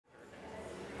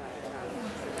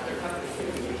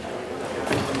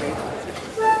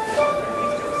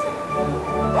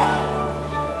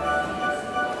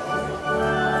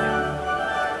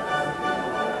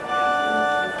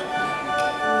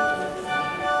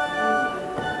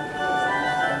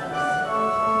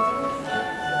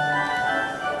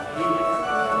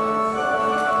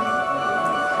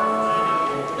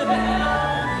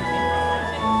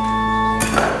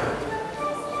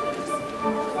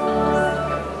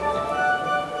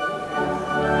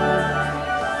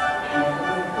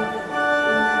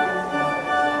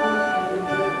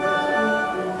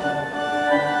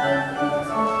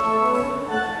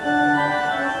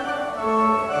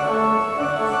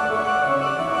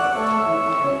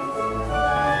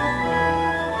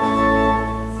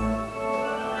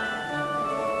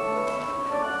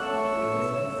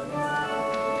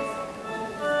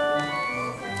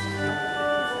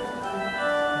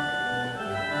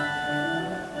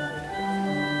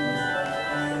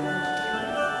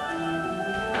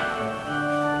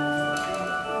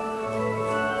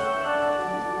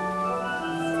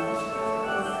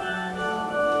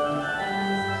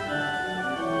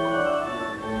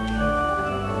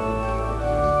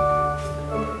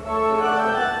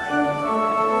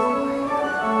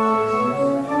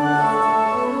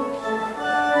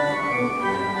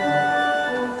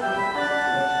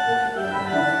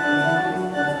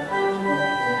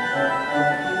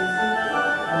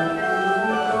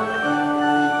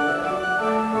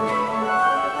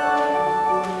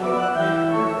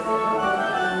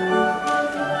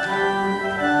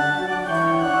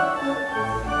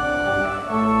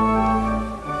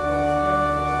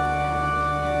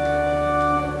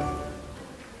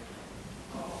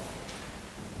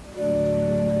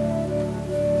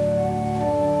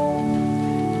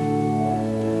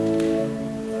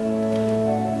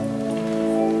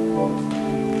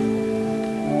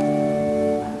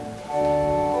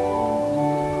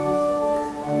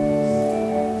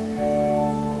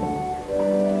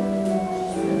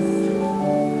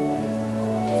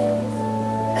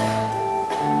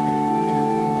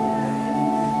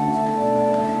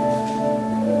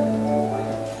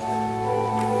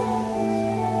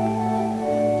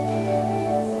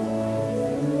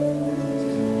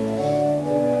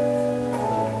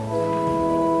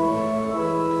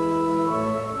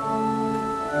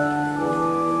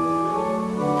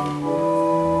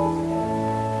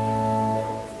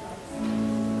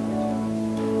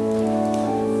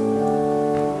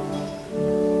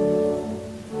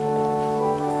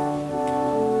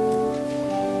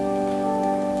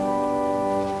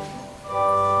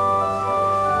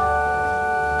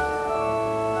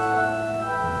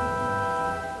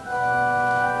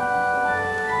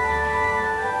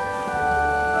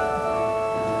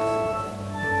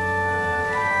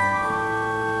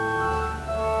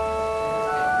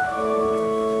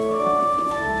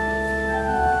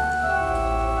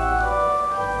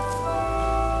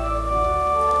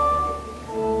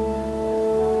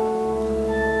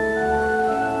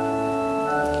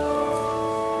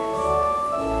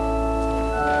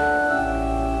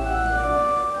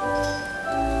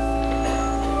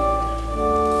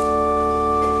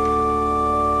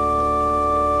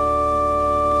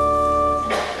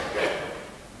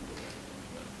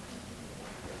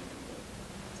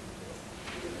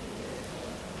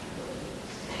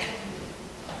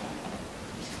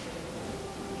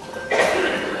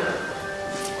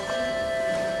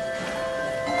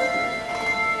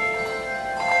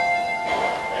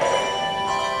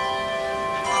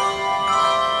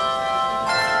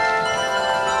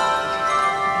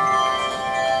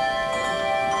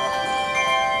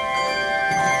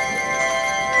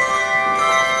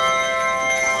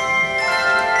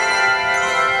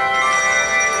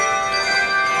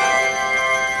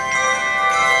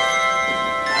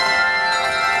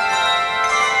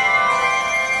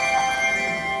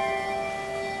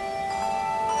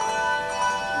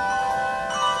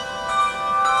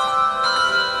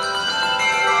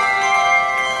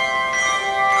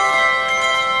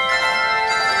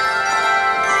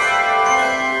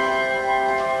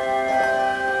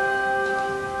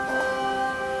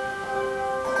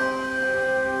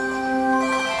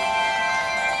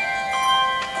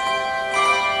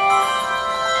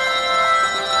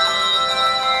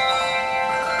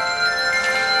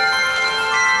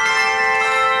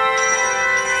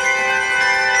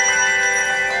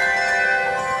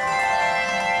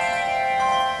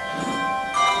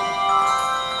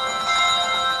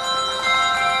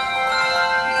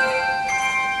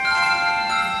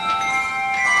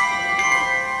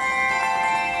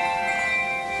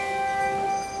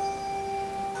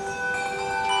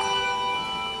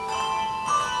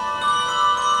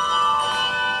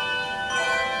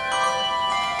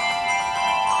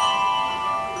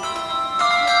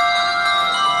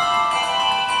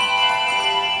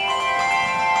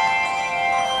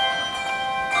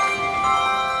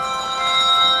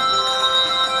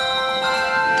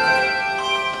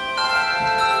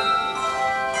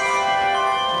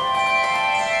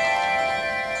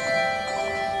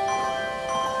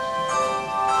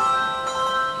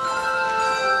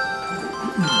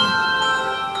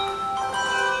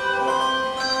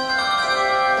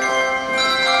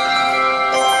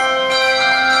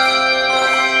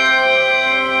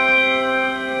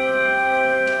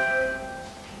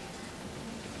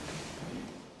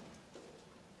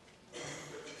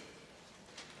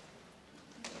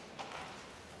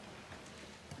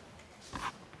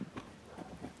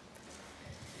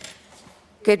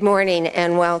Good morning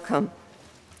and welcome.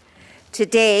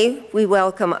 Today, we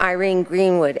welcome Irene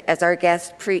Greenwood as our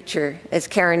guest preacher as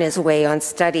Karen is away on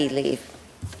study leave.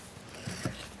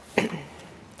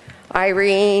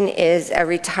 Irene is a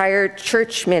retired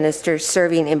church minister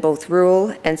serving in both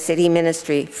rural and city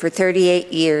ministry for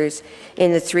 38 years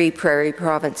in the 3 Prairie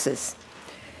provinces.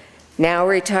 Now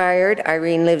retired,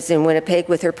 Irene lives in Winnipeg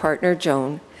with her partner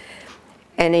Joan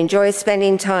and enjoys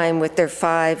spending time with their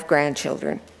 5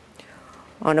 grandchildren.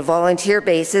 On a volunteer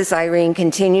basis, Irene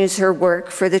continues her work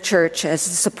for the church as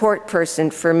a support person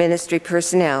for ministry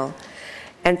personnel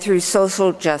and through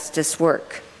social justice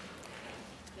work.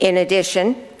 In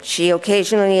addition, she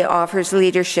occasionally offers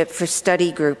leadership for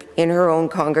study group in her own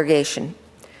congregation.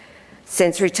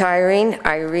 Since retiring,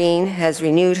 Irene has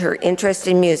renewed her interest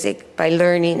in music by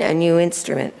learning a new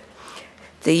instrument,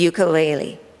 the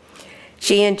ukulele.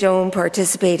 She and Joan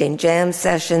participate in jam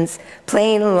sessions,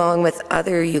 playing along with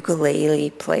other ukulele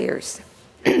players.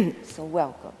 So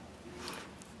welcome.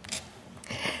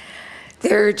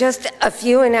 There are just a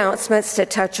few announcements to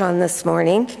touch on this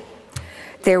morning.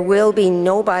 There will be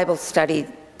no Bible study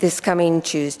this coming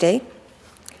Tuesday.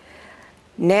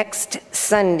 Next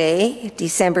Sunday,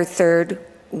 December 3rd,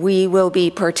 we will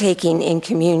be partaking in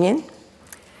communion.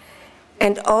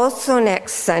 And also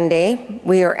next Sunday,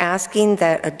 we are asking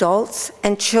that adults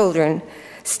and children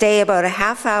stay about a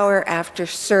half hour after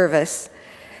service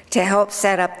to help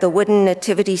set up the wooden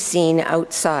nativity scene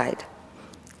outside.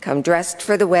 Come dressed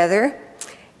for the weather,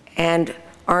 and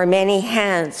our many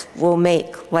hands will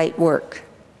make light work.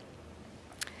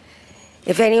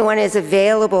 If anyone is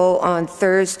available on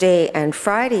Thursday and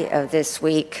Friday of this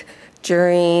week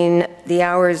during the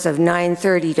hours of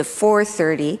 9:30 to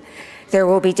 4:30, there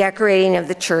will be decorating of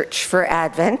the church for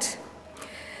Advent.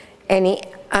 Any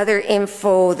other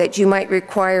info that you might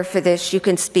require for this, you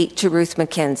can speak to Ruth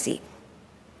McKenzie.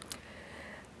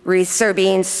 Wreaths are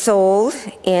being sold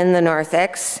in the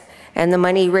narthex, and the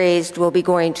money raised will be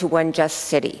going to One Just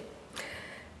City.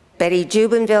 Betty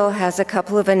Jubinville has a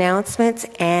couple of announcements,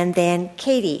 and then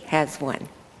Katie has one.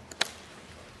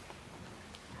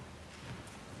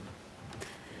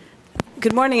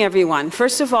 Good morning, everyone.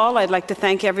 First of all, I'd like to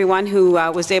thank everyone who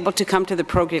was able to come to the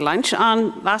Progre Lunch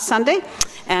on last Sunday,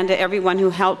 and everyone who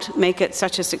helped make it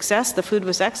such a success. The food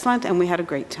was excellent, and we had a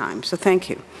great time, so thank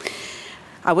you.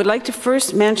 I would like to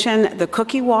first mention the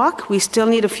cookie walk. We still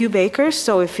need a few bakers,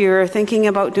 so if you're thinking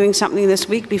about doing something this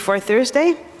week before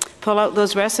Thursday, pull out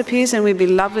those recipes, and we'd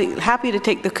be happy to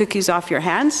take the cookies off your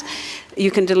hands. You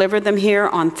can deliver them here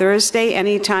on Thursday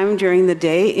anytime during the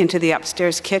day into the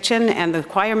upstairs kitchen, and the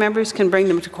choir members can bring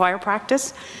them to choir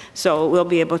practice. So we'll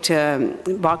be able to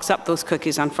box up those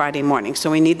cookies on Friday morning.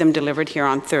 So we need them delivered here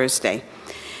on Thursday.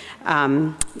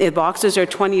 The boxes are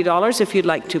 $20 if you'd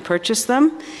like to purchase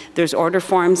them. There's order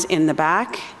forms in the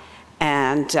back,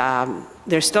 and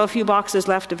there's still a few boxes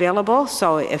left available,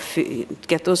 so if you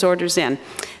get those orders in.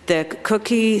 The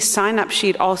cookie sign-up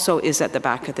sheet also is at the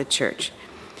back of the church.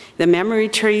 The memory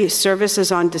tree service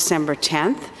is on December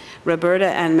 10th. Roberta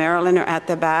and Marilyn are at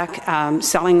the back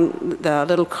selling the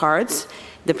little cards.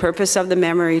 The purpose of the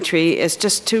memory tree is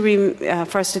just to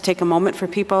for us to take a moment for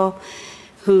people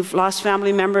who've lost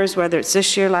family members, whether it's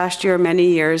this year, last year, or many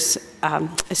years.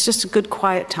 It's just a good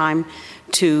quiet time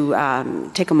to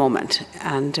take a moment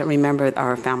and to remember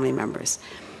our family members.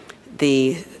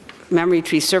 The memory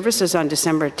tree service is on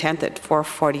December 10th at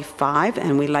 4:45,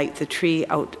 and we light the tree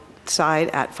outside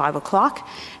at 5 o'clock,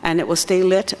 and it will stay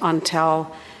lit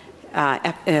until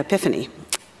Epiphany.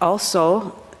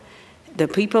 Also, the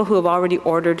people who have already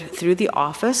ordered through the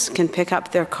office can pick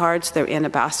up their cards. They're in a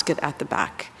basket at the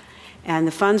back. And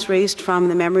the funds raised from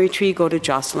the memory tree go to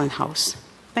Jocelyn House.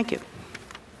 Thank you.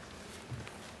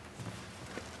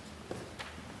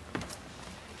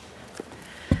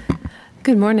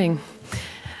 Good morning.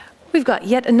 We've got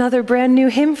yet another brand new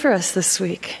hymn for us this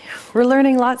week. We're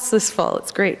learning lots this fall.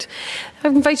 It's great. I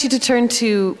invite you to turn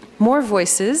to More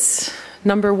Voices,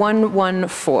 number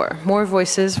 114. More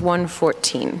Voices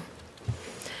 114.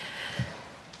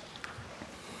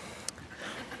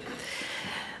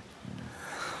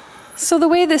 So the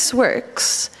way this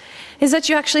works is that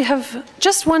you actually have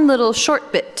just one little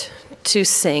short bit to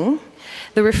sing.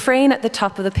 The refrain at the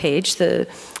top of the page,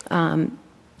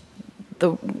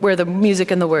 where the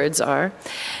music and the words are.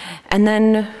 And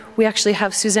then we actually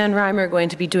have Suzanne Reimer going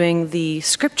to be doing the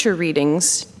scripture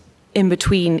readings in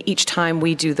between each time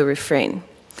we do the refrain.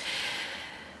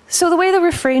 So the way the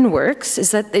refrain works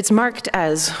is that it's marked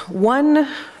as one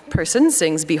person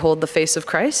sings, "Behold the face of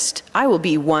Christ," I will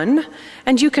be one,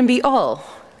 and you can be all,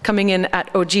 coming in at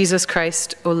 "O Jesus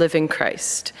Christ, O living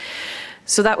Christ."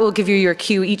 So that will give you your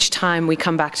cue each time we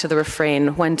come back to the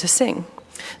refrain when to sing.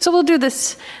 So we'll do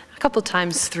this a couple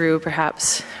times through,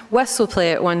 perhaps. Wes will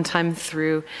play it one time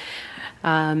through.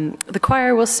 The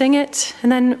choir will sing it, and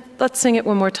then let's sing it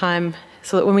one more time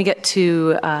so that when we get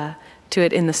to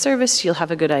it in the service, you'll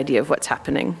have a good idea of what's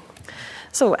happening.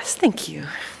 So Wes, thank you.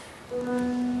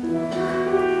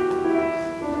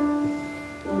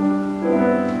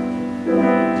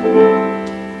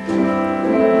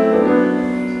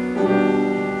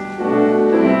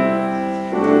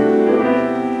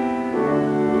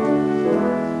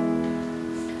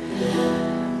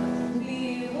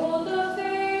 Behold the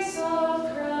face of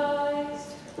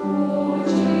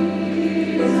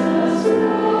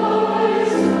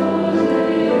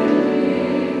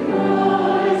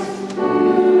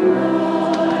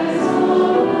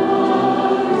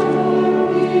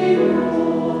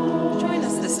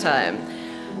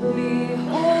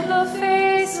Behold the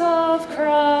face of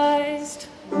Christ.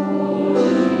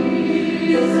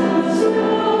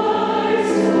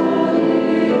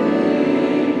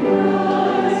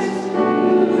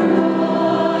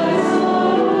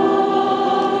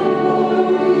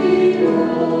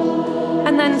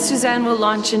 And then Suzanne will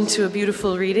launch into a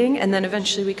beautiful reading, and then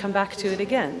eventually we come back to it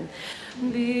again.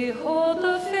 Behold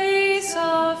the face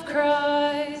of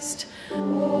Christ.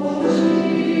 O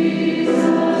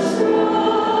Jesus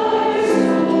Christ,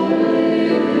 O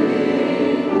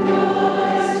living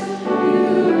Christ,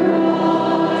 you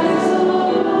rise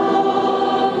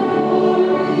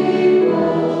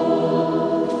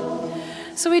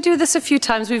above. So we do this a few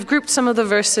times. We've grouped some of the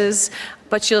verses,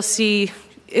 but you'll see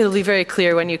it'll be very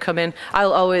clear when you come in.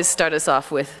 I'll always start us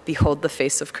off with, behold the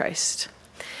face of Christ.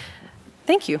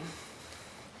 Thank you.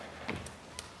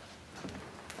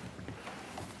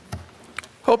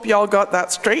 Hope y'all got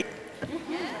that straight.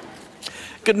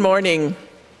 Good morning.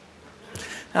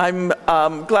 I'm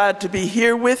glad to be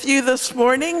here with you this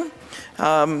morning.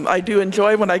 I do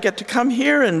enjoy when I get to come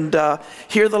here and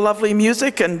hear the lovely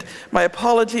music, and my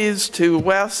apologies to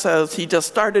Wes as he just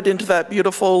started into that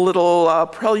beautiful little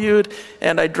prelude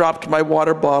and I dropped my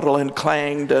water bottle and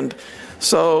clanged, and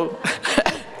so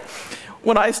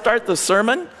when I start the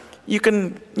sermon, you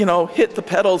can, hit the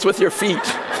pedals with your feet.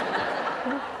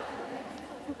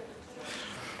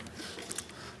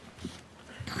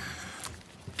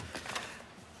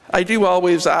 I do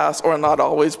always ask, or not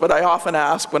always, but I often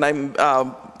ask when I'm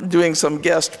doing some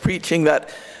guest preaching that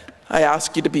I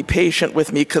ask you to be patient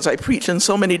with me because I preach in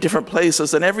so many different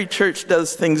places and every church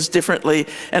does things differently,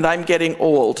 and I'm getting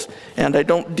old and I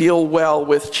don't deal well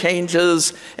with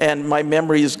changes and my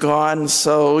memory is gone.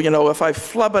 So, if I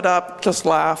flub it up, just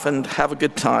laugh and have a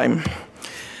good time.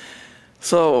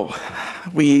 So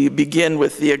we begin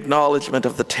with the acknowledgement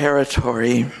of the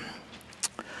territory.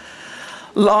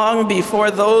 Long before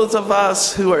those of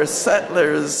us who are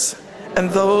settlers and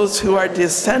those who are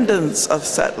descendants of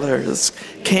settlers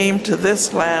came to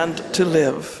this land to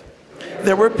live,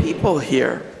 there were people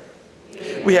here.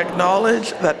 We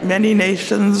acknowledge that many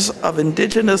nations of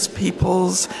indigenous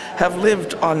peoples have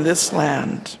lived on this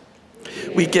land.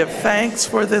 We give thanks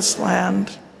for this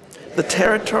land, the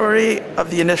territory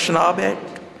of the Anishinaabe,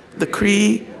 the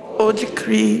Cree,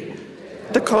 Ojibwe,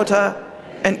 Dakota,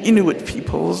 and Inuit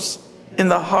peoples, in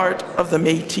the heart of the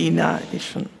Métis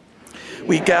Nation.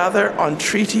 We gather on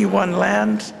Treaty 1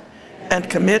 land and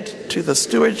commit to the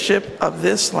stewardship of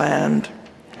this land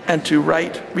and to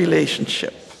right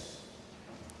relationship.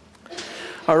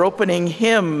 Our opening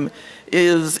hymn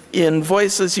is in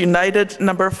Voices United,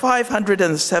 number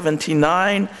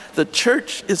 579, "The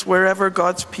Church is Wherever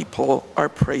God's People Are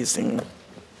Praising."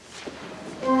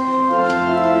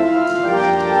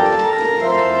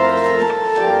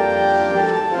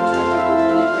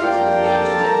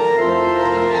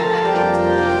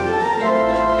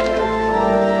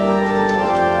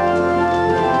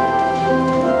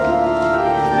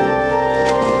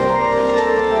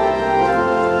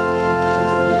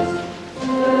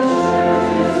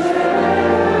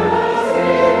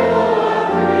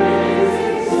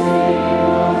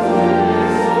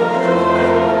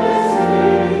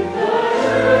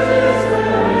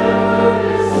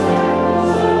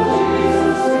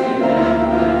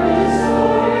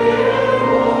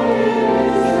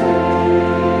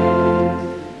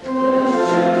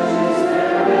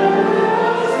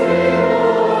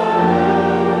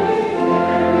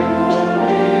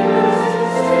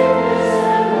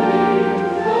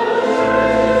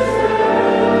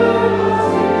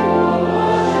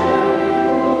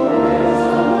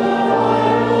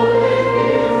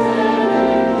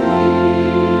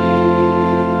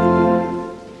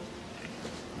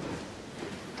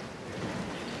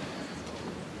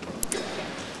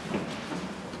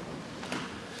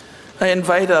 I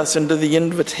invite us into the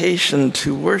invitation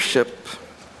to worship.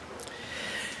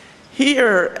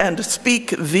 Hear and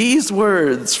speak these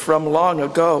words from long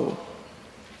ago.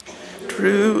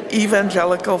 True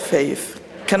evangelical faith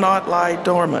cannot lie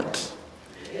dormant.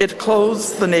 It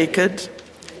clothes the naked,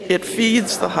 it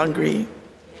feeds the hungry,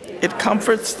 it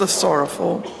comforts the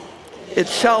sorrowful, it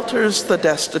shelters the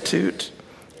destitute,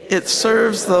 it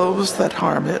serves those that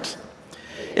harm it,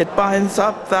 it binds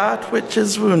up that which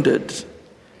is wounded.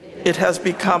 It has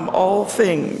become all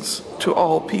things to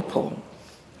all people.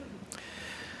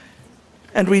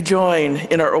 And we join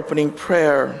in our opening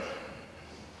prayer.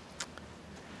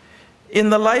 In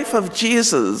the life of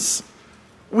Jesus,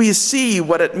 we see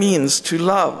what it means to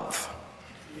love.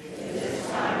 In this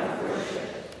time of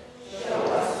worship, show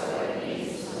us what it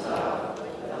means to love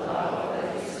with the love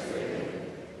that is given.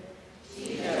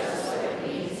 Teach us what it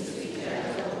means to be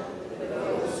gentle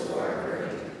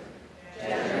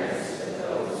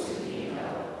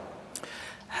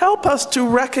Help us to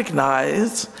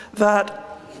recognize that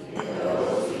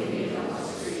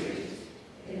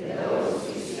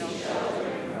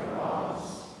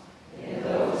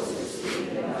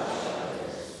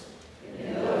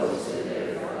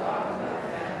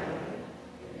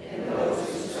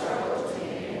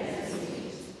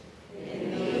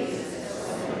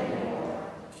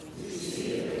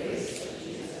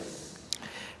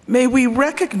may we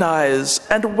recognize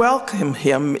and welcome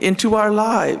him into our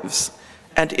lives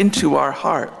and into our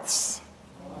hearts.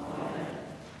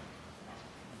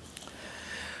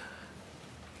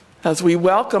 As we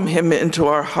welcome him into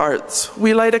our hearts,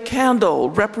 we light a candle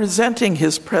representing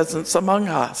his presence among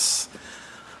us.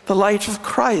 The light of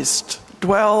Christ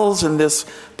dwells in this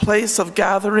place of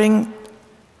gathering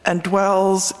and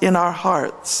dwells in our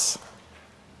hearts,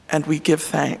 and we give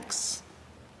thanks.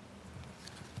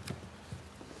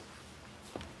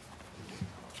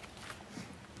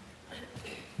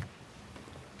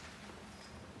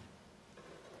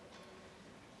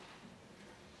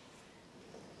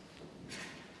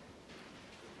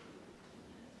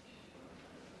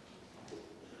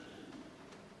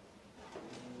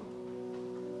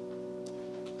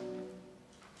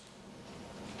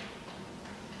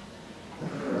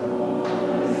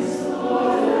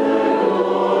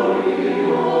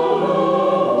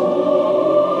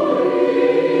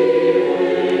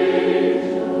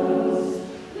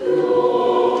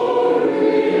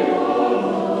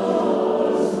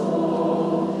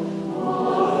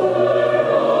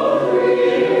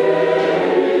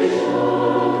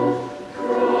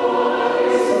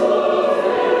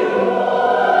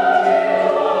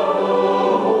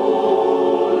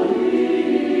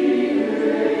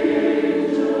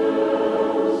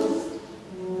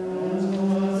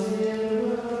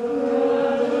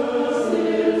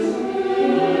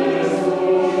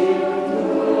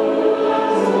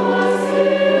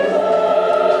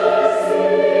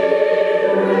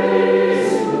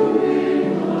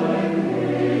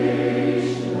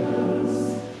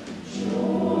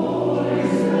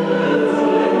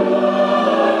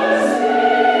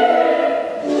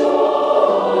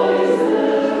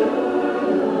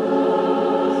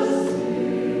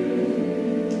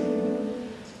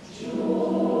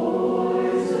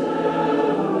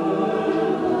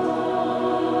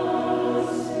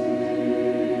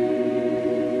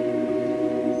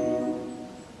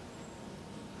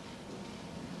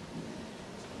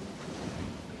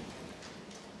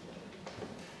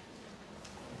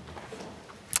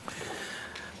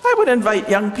 I would invite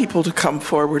young people to come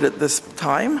forward at this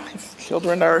time, if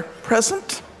children are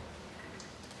present.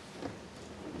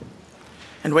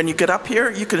 And when you get up here,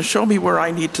 you can show me where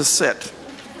I need to sit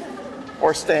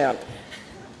or stand.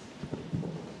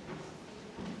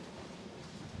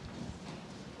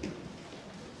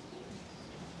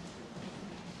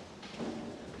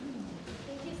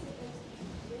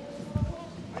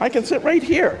 I can sit right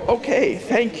here. Okay,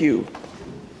 thank you.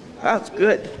 That's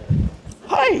good.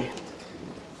 Hi.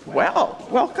 Well,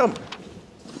 welcome.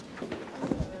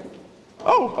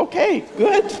 Oh, okay,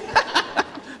 good.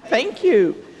 Thank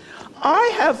you.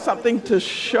 I have something to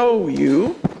show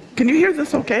you. Can you hear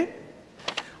this okay?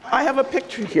 I have a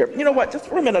picture here. You know what, just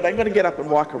for a minute, I'm going to get up and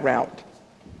walk around.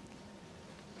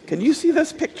 Can you see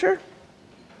this picture?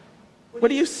 What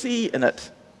do you see in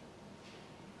it?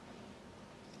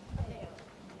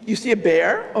 You see a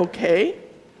bear? Okay.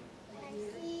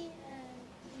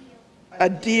 A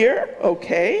deer,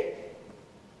 okay.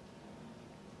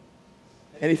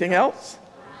 Anything else?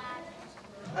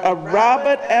 A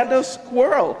rabbit and a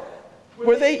squirrel.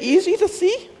 Were they easy to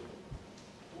see?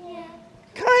 Yeah.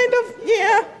 Kind of,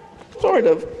 yeah, sort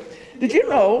of. Did you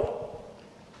know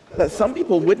that some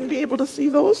people wouldn't be able to see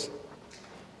those?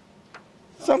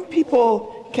 Some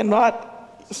people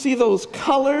cannot see those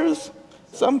colors.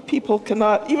 Some people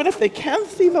cannot, even if they can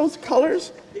see those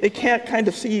colors, they can't kind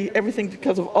of see everything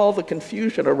because of all the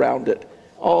confusion around it.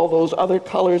 All those other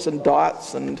colors and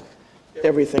dots and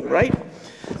everything, right?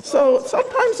 So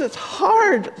sometimes it's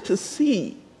hard to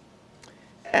see.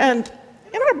 And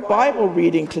in our Bible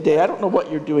reading today, I don't know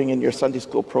what you're doing in your Sunday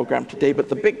school program today, but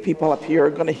the big people up here are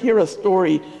going to hear a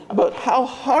story about how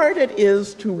hard it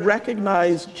is to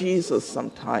recognize Jesus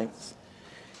sometimes.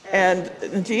 And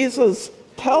Jesus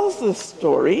tells this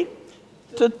story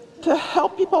to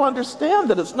help people understand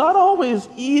that it's not always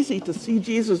easy to see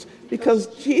Jesus, because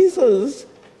Jesus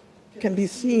can be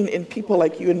seen in people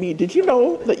like you and me. Did you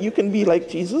know that you can be like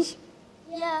Jesus?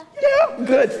 Yeah. Yeah,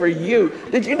 good for you.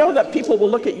 Did you know that people will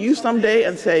look at you someday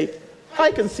and say,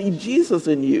 I can see Jesus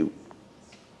in you?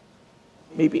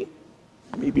 Maybe,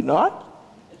 maybe not.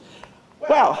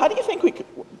 Well, how do you think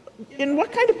in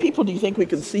what kind of people do you think we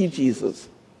can see Jesus?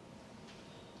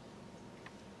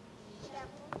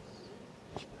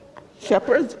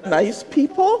 Shepherds, nice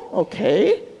people.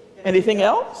 Okay. Anything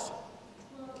else?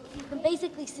 Well, you can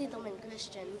basically see them in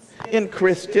Christians. In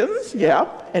Christians, yeah.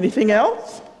 Anything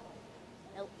else?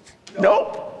 Nope.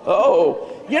 Nope.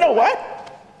 Oh, you know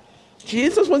what?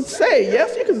 Jesus would say,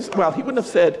 yes, you can, well, he wouldn't have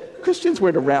said, Christians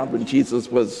weren't around when Jesus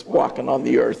was walking on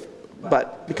the earth,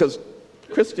 but because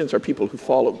Christians are people who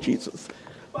follow Jesus.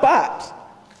 But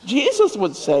Jesus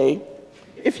would say,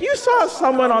 if you saw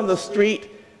someone on the street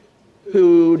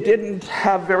who didn't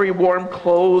have very warm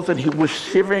clothes and he was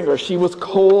shivering or she was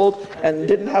cold and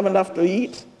didn't have enough to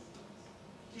eat,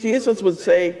 Jesus would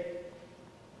say,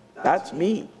 that's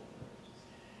me.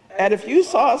 And if you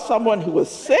saw someone who was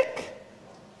sick,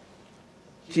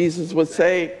 Jesus would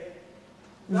say,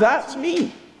 that's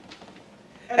me.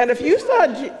 And if you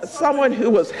saw someone who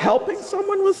was helping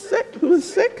someone who was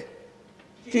sick,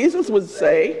 Jesus would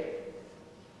say,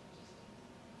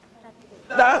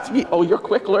 that's me. Oh, you're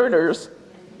quick learners.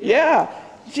 Yeah,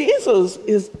 Jesus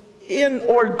is in,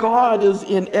 or God is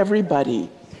in everybody.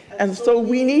 And so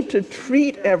we need to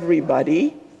treat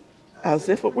everybody as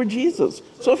if it were Jesus.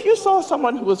 So if you saw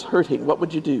someone who was hurting, what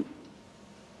would you do?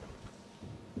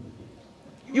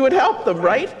 You would help them,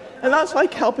 right? And that's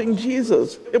like helping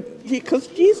Jesus, because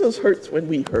Jesus hurts when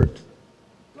we hurt.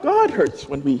 God hurts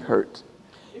when we hurt.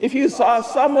 If you saw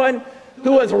someone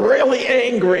who was really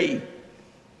angry,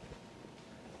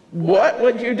 what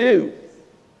would you do?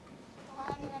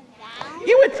 Calm them down?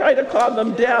 You would try to calm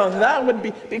them down. That would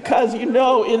be because you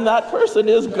know in that person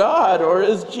is God or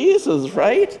is Jesus,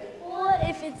 right? Or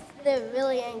if they're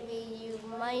really angry, you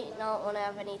might not want to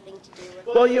have anything to do with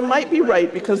it. Well, you might be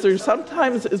right because there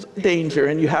sometimes is danger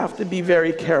and you have to be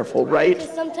very careful, right?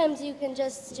 Because sometimes you can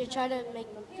just try to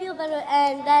make them feel better,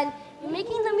 and then you're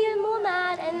making them even more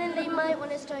mad, and then they might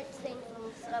want to start saying some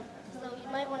stuff. So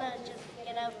you might want to just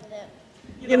get out of it.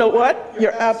 You know what?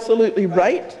 You're absolutely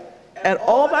right. And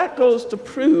all that goes to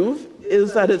prove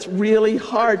is that it's really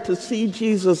hard to see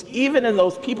Jesus even in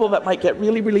those people that might get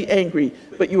really, really angry.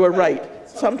 But you are right.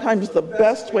 Sometimes the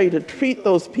best way to treat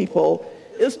those people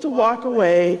is to walk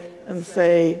away and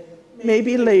say,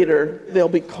 maybe later they'll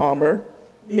be calmer.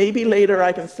 Maybe later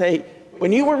I can say,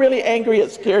 when you were really angry,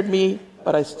 it scared me,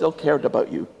 but I still cared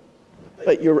about you.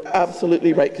 But you're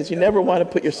absolutely right, because you never want to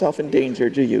put yourself in danger,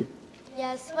 do you?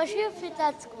 Yeah, especially if it's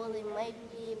at school, they might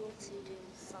be able to do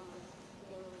some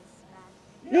things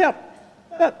bad.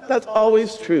 Yeah, that's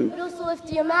always true. But also,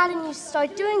 if you're mad and you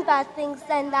start doing bad things,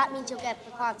 then that means you'll get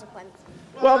the consequences.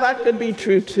 Well, that could be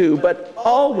true too, but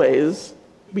always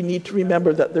we need to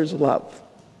remember that there's love,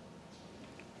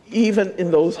 even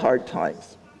in those hard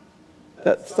times,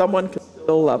 that someone can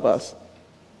still love us,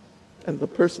 and the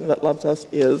person that loves us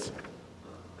is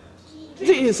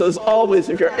Jesus. Always,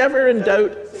 if you're ever in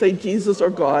doubt, say Jesus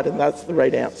or God, and that's the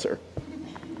right answer.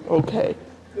 Okay,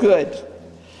 good.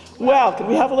 Well, can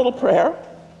we have a little prayer?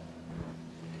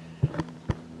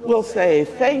 We'll say,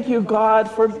 thank you,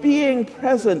 God, for being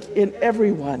present in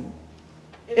everyone,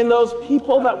 in those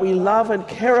people that we love and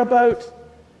care about,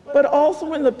 but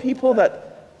also in the people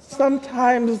that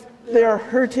sometimes they're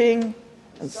hurting,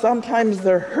 and sometimes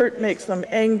their hurt makes them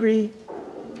angry.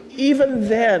 Even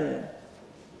then,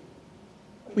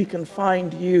 we can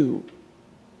find you.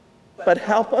 But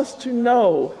help us to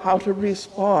know how to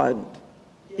respond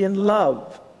in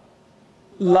love.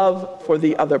 Love for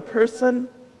the other person,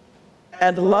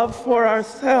 and love for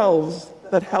ourselves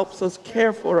that helps us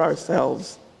care for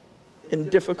ourselves in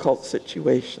difficult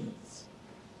situations.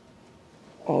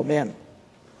 Amen.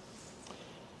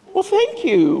 Well, thank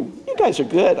you. You guys are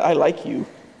good. I like you.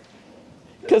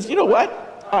 Because you know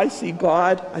what? I see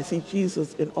God, I see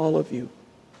Jesus in all of you.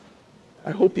 I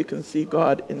hope you can see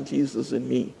God and Jesus in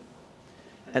me.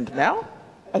 And now,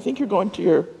 I think you're going to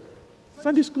your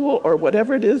Sunday school or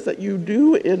whatever it is that you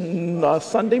do in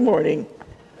Sunday morning.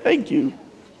 Thank you.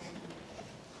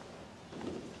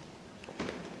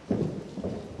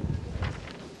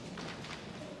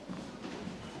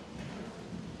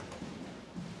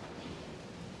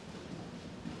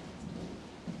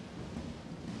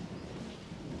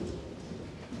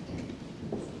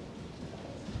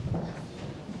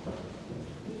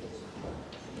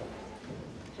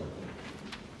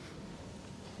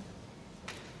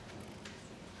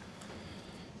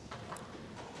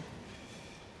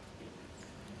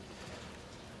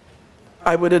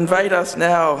 I would invite us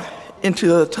now into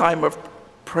the time of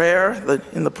prayer,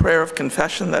 in the prayer of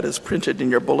confession that is printed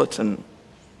in your bulletin.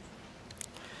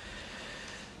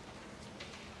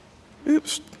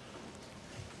 Oops.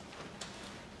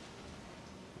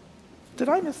 Did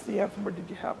I miss the anthem or did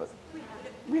you have it?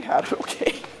 We had it,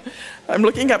 okay. I'm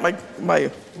looking at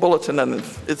my bulletin and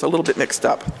it's a little bit mixed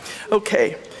up.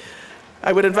 Okay.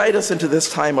 I would invite us into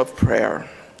this time of prayer.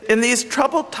 In these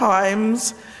troubled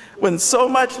times, when so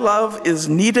much love is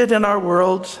needed in our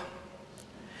world,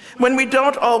 when we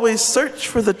don't always search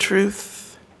for the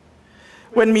truth,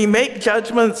 when we make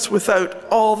judgments without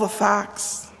all the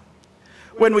facts,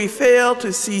 when we fail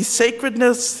to see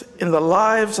sacredness in the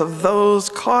lives of those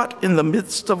caught in the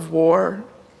midst of war,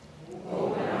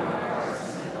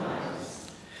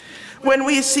 when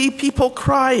we see people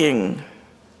crying,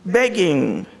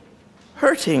 begging,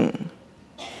 hurting,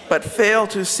 but fail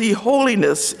to see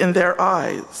holiness in their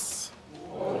eyes.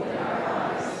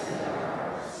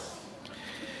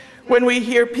 When we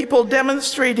hear people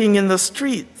demonstrating in the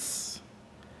streets,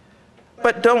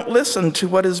 but don't listen to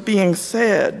what is being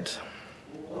said.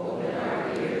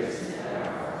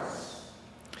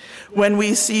 When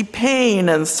we see pain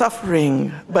and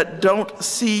suffering, but don't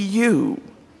see you.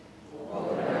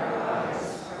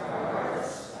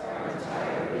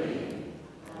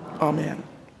 Amen.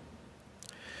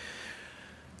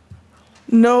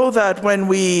 Know that when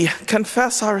we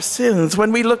confess our sins,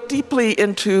 when we look deeply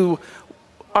into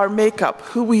our makeup,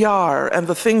 who we are, and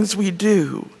the things we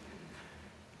do,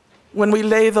 when we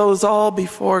lay those all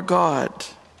before God,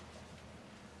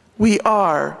 we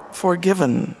are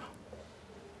forgiven.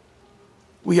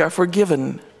 We are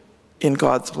forgiven in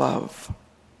God's love.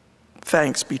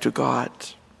 Thanks be to God.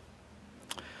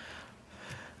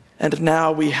 And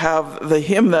now we have the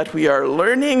hymn that we are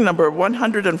learning, number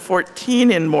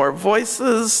 114 in More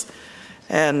Voices.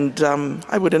 And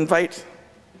I would invite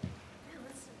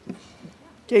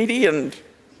Katie and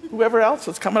whoever else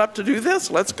is coming up to do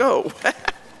this. Let's go.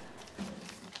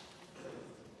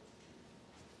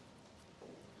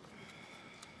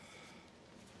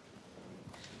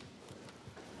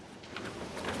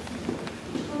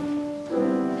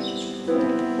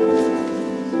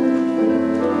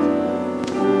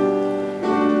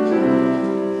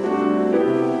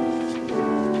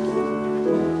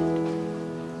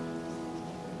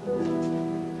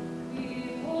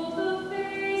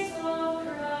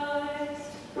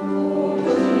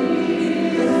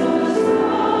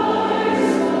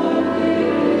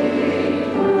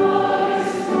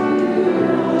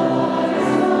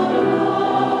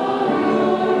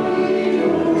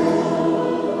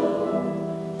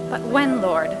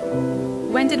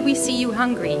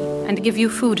 Hungry and give you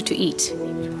food to eat?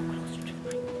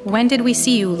 When did we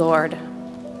see you, Lord?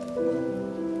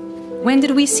 When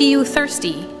did we see you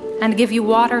thirsty and give you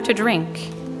water to drink?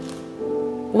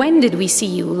 When did we see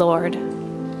you, Lord?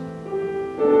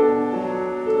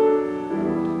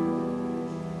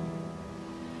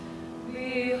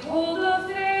 Behold the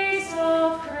face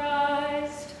of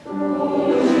Christ.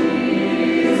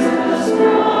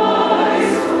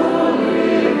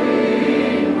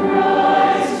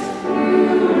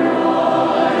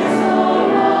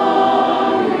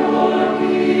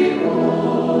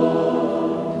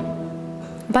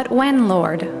 But when,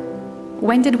 Lord?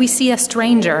 When did we see a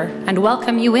stranger and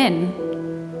welcome you in?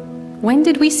 When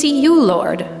did we see you,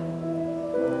 Lord?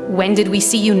 When did we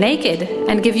see you naked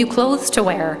and give you clothes to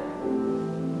wear?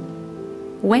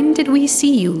 When did we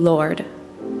see you, Lord?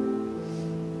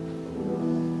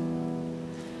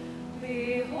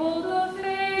 Behold the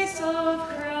face of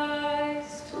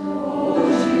Christ.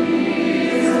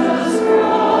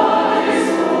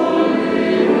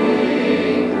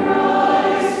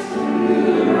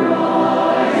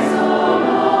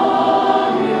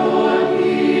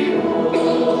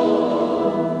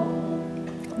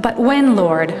 But when,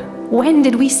 Lord? When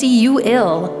did we see you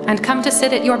ill and come to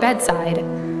sit at your bedside?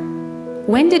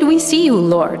 When did we see you,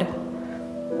 Lord?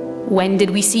 When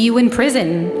did we see you in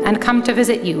prison and come to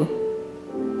visit you?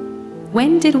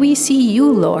 When did we see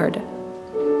you, Lord?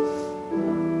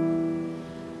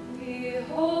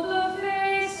 Behold the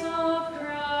face of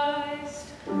Christ.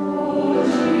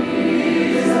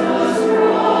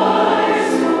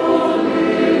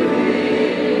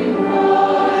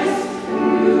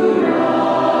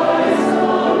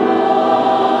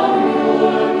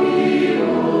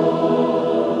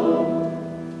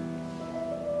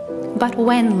 But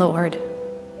when, Lord?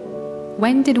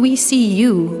 When did we see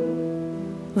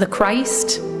you, the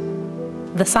Christ,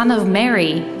 the Son of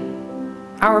Mary,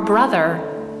 our brother,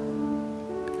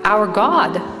 our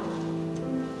God?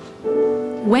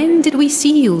 When did we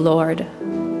see you, Lord?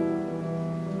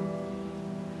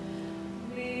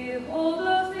 Behold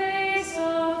the face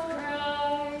of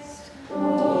Christ.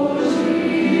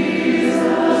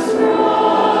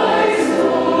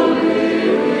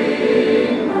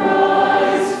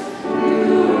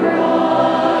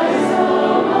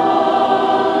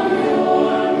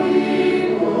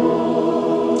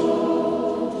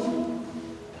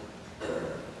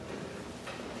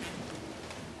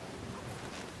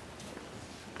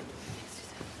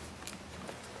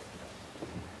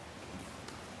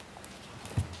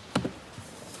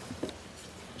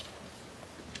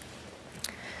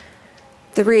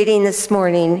 The reading this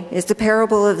morning is the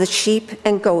parable of the sheep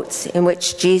and goats, in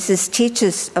which Jesus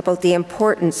teaches about the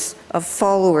importance of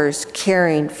followers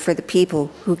caring for the people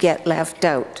who get left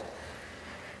out.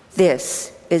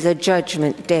 This is a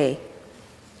judgment day.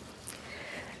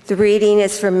 The reading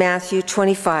is from Matthew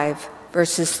 25,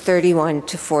 verses 31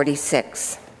 to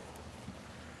 46.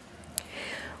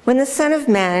 When the Son of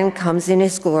Man comes in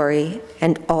his glory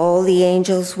and all the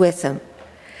angels with him,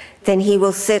 then he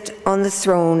will sit on the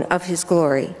throne of his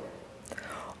glory.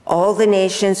 All the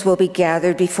nations will be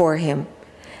gathered before him,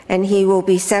 and he will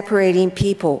be separating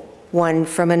people one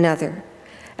from another,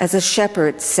 as a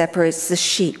shepherd separates the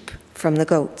sheep from the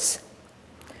goats.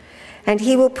 And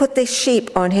he will put the sheep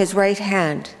on his right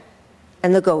hand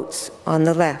and the goats on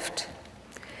the left.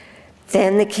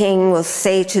 Then the king will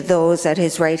say to those at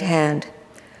his right hand,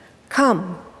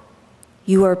 "Come,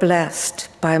 you are blessed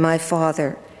by my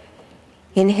Father.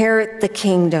 Inherit the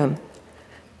kingdom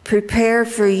prepared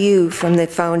for you from the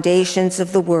foundations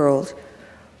of the world,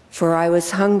 for I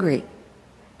was hungry,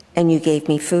 and you gave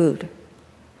me food.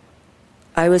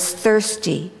 I was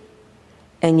thirsty,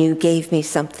 and you gave me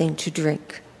something to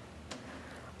drink.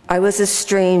 I was a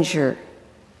stranger,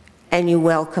 and you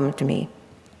welcomed me.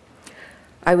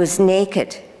 I was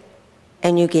naked,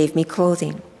 and you gave me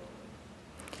clothing.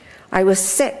 I was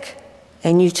sick,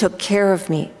 and you took care of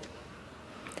me.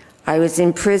 I was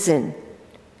in prison,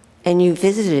 and you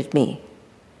visited me."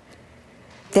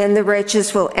 Then the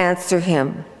righteous will answer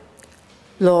him,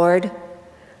 "Lord,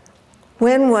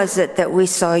 when was it that we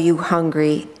saw you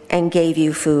hungry and gave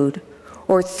you food,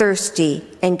 or thirsty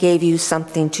and gave you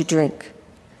something to drink?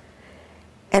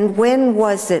 And when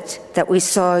was it that we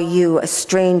saw you a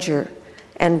stranger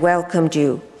and welcomed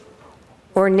you,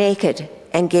 or naked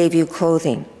and gave you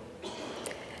clothing?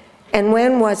 And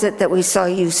when was it that we saw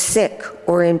you sick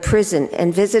or in prison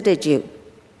and visited you?"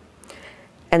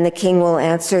 And the king will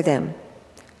answer them,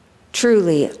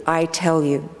 "Truly, I tell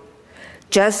you,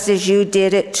 just as you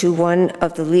did it to one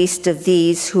of the least of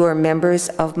these who are members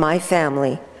of my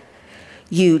family,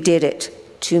 you did it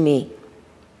to me."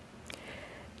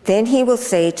 Then he will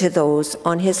say to those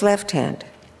on his left hand,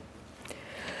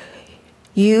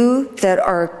 "You that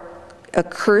are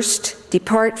accursed,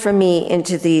 depart from me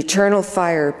into the eternal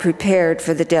fire prepared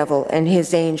for the devil and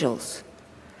his angels.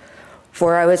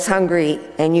 For I was hungry,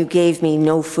 and you gave me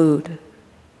no food.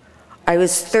 I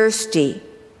was thirsty,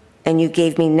 and you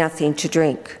gave me nothing to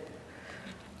drink.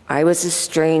 I was a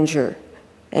stranger,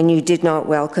 and you did not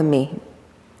welcome me.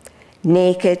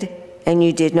 Naked, and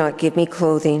you did not give me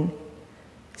clothing.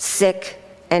 Sick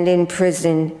and in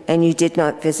prison, and you did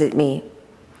not visit me."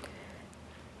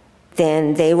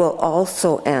 Then they will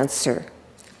also answer,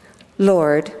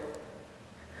 "Lord,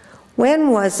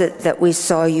 when was it that we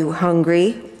saw you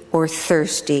hungry or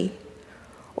thirsty,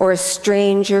 or a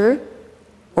stranger,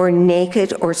 or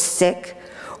naked or sick,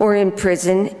 or in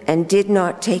prison, and did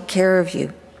not take care of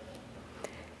you?"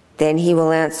 Then he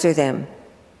will answer them,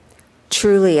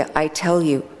 "Truly, I tell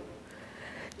you,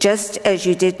 just as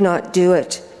you did not do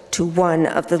it to one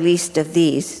of the least of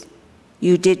these,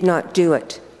 you did not do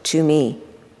it to me."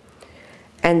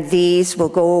 And these will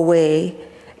go away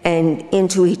and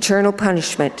into eternal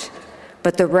punishment,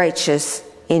 but the righteous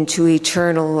into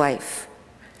eternal life.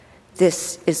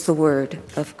 This is the word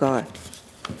of God.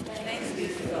 Thanks be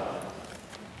to God.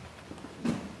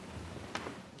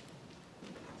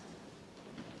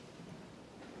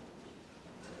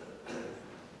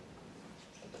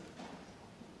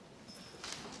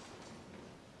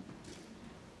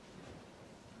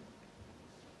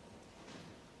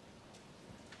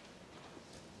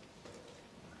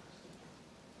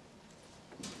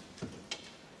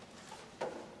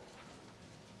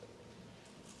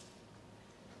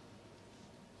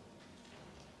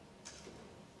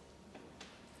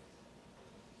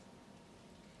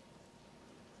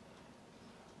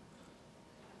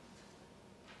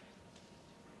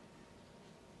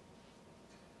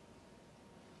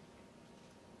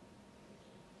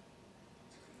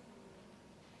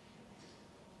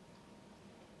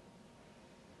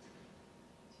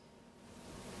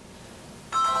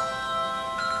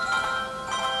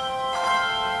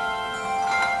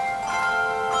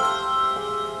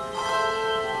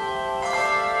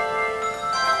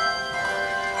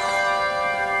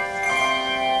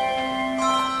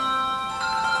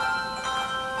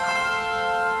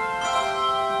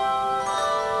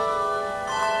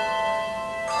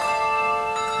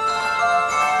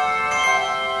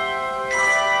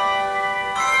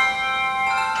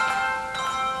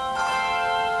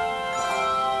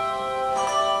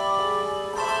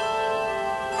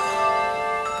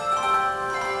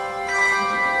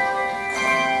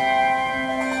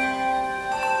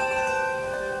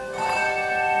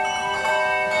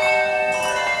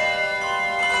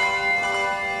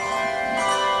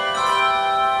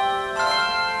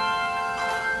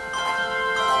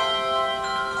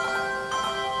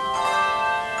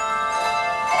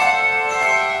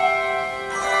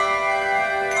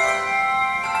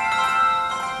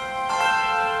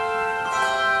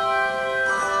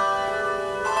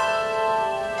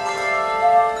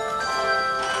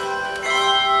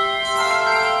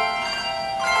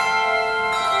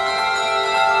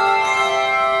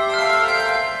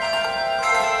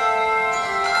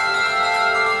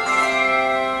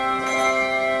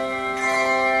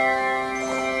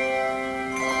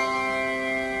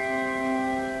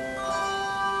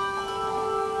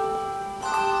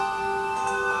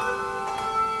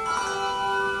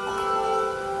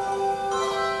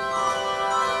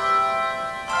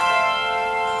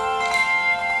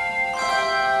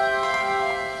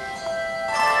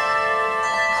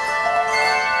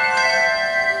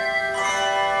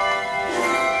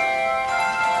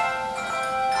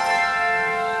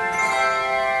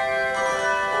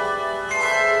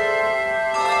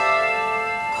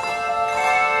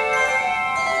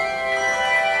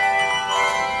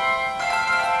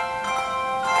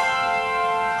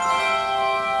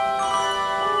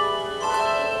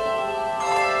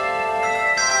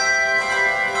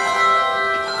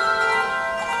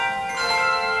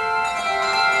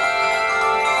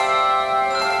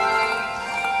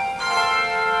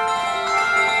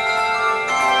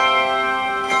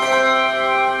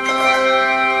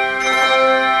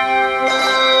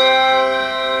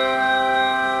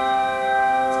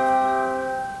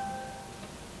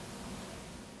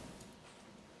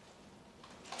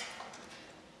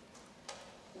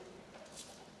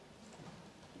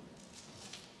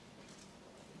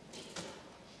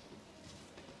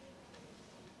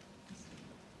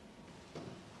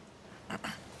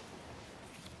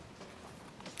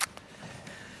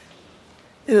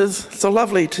 It is so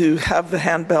lovely to have the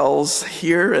handbells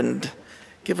here and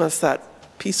give us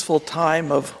that peaceful time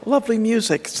of lovely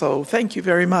music, so thank you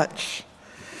very much.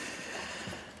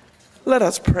 Let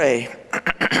us pray.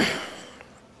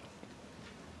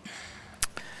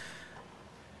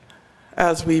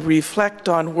 As we reflect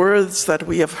on words that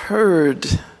we have heard,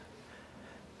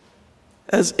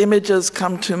 as images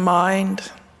come to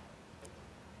mind,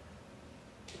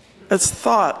 as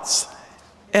thoughts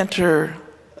enter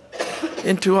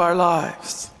into our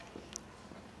lives,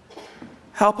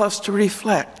 help us to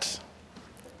reflect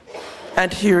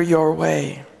and hear your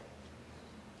way.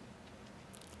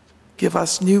 Give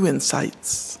us new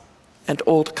insights and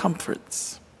old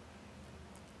comforts.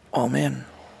 Amen.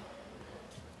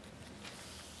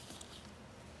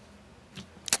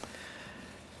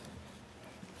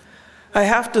 I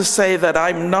have to say that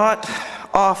I'm not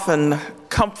often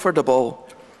comfortable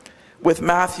with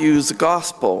Matthew's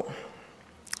gospel.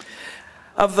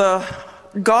 Of the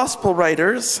gospel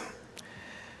writers,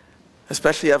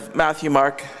 especially of Matthew,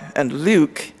 Mark, and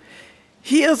Luke,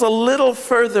 he is a little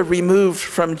further removed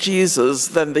from Jesus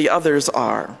than the others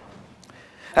are,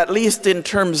 at least in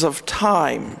terms of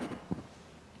time.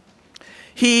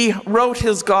 He wrote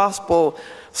his gospel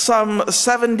some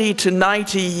 70 to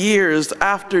 90 years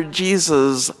after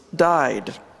Jesus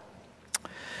died.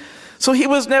 So he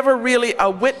was never really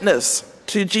a witness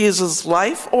to Jesus'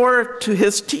 life or to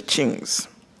his teachings.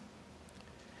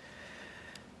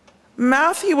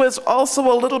 Matthew is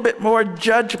also a little bit more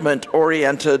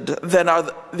judgment-oriented than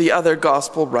the other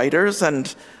gospel writers,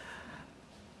 and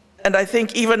I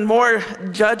think even more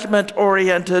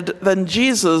judgment-oriented than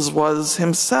Jesus was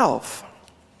himself.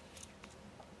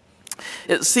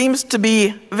 It seems to be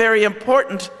very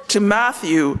important to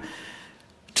Matthew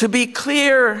to be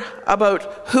clear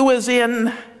about who is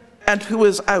in and who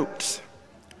is out,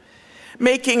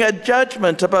 making a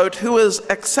judgment about who is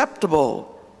acceptable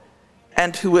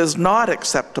and who is not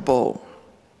acceptable.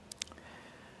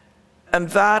 And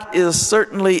that is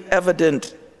certainly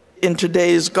evident in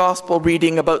today's gospel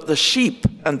reading about the sheep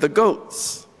and the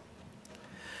goats.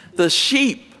 The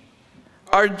sheep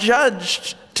are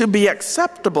judged to be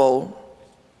acceptable,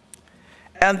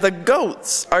 and the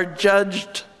goats are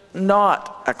judged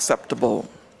not acceptable.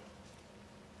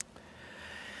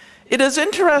 It is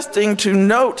interesting to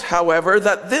note, however,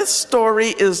 that this story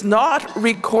is not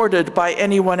recorded by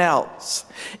anyone else.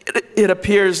 It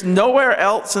appears nowhere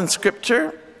else in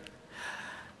Scripture,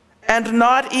 and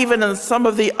not even in some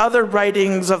of the other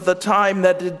writings of the time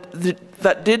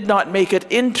that did not make it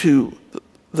into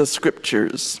the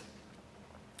Scriptures.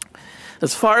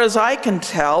 As far as I can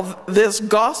tell, this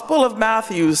Gospel of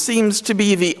Matthew seems to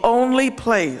be the only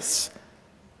place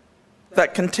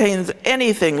that contains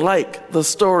anything like the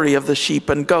story of the sheep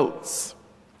and goats.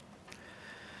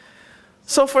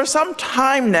 So for some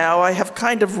time now, I have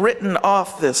kind of written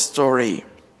off this story,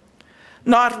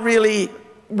 not really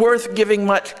worth giving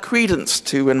much credence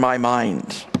to in my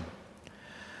mind.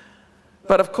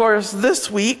 But of course, this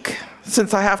week,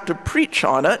 since I have to preach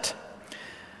on it,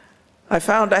 I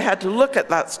found I had to look at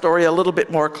that story a little bit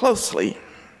more closely.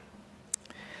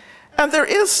 And there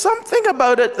is something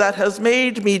about it that has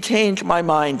made me change my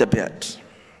mind a bit.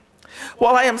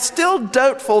 While I am still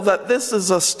doubtful that this is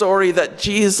a story that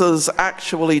Jesus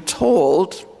actually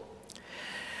told,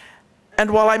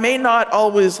 and while I may not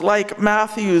always like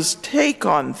Matthew's take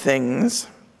on things,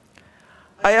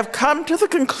 I have come to the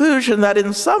conclusion that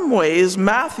in some ways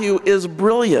Matthew is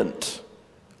brilliant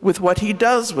with what he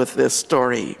does with this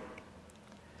story.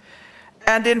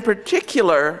 And in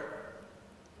particular,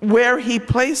 where he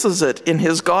places it in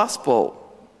his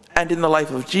gospel and in the life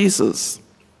of Jesus.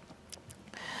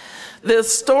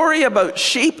 This story about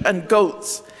sheep and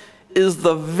goats is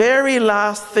the very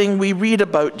last thing we read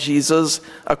about Jesus,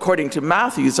 according to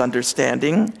Matthew's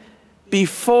understanding,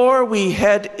 before we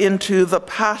head into the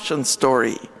Passion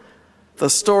story, the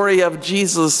story of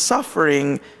Jesus'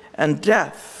 suffering and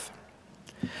death.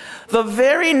 The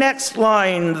very next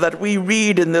line that we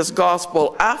read in this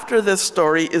gospel after this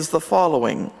story is the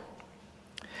following.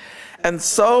 And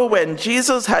so when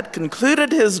Jesus had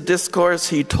concluded his discourse,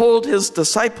 he told his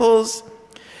disciples,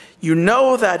 "You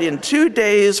know that in 2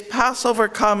 days Passover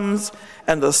comes,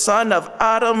 and the Son of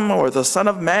Adam, or the Son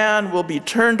of Man, will be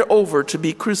turned over to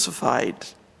be crucified."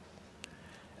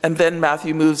 And then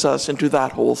Matthew moves us into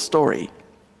that whole story.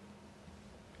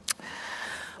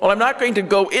 Well, I'm not going to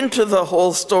go into the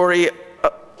whole story,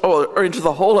 or into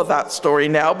the whole of that story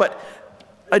now, but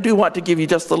I do want to give you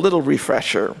just a little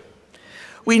refresher.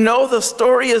 We know the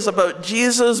story is about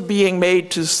Jesus being made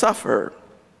to suffer.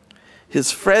 His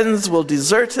friends will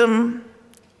desert him,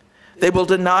 they will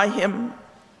deny him,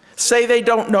 say they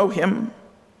don't know him,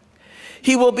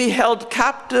 He will be held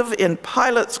captive in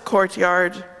Pilate's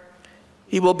courtyard.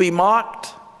 He will be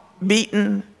mocked,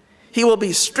 beaten. He will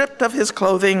be stripped of his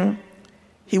clothing.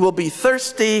 He will be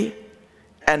thirsty,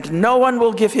 and no one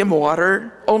will give him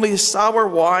water, only sour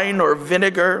wine or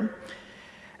vinegar.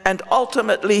 And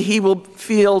ultimately, he will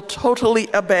feel totally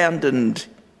abandoned,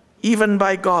 even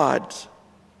by God.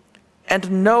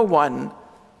 And no one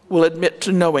will admit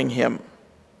to knowing him,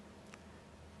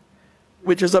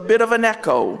 which is a bit of an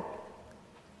echo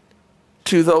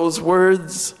to those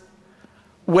words,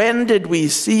 "When did we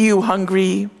see you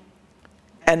hungry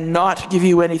and not give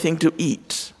you anything to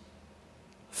eat?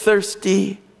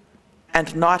 Thirsty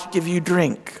and not give you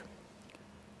drink?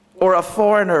 Or a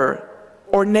foreigner,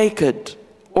 or naked,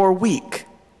 or weak,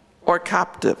 or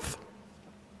captive?"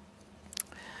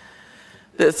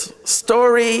 This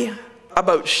story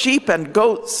about sheep and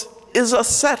goats is a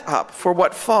setup for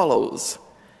what follows.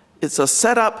 It's a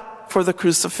setup for the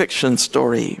crucifixion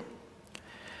story.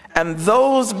 And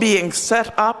those being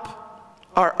set up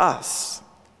are us,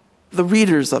 the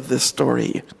readers of this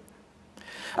story.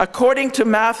 According to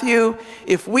Matthew,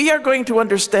 if we are going to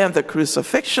understand the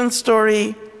crucifixion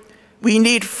story, we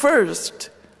need first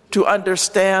to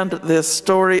understand this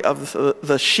story of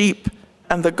the sheep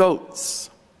and the goats.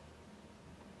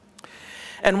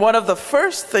 And one of the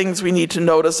first things we need to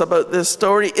notice about this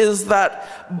story is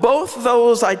that both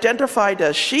those identified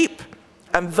as sheep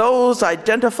and those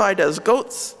identified as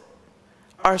goats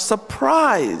are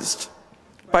surprised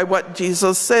by what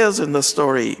Jesus says in the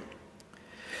story.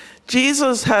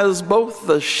 Jesus has both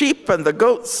the sheep and the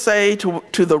goats say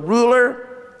to the ruler,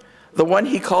 the one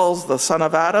he calls the Son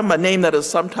of Adam, a name that is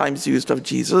sometimes used of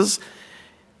Jesus.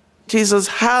 Jesus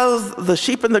has the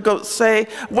sheep and the goats say,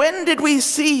 "When did we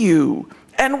see you?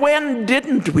 And when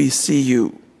didn't we see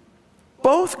you?"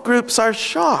 Both groups are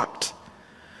shocked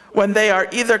when they are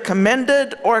either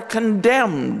commended or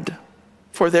condemned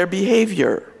for their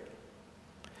behavior.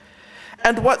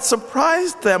 And what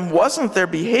surprised them wasn't their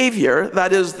behavior,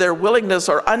 that is, their willingness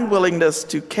or unwillingness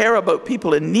to care about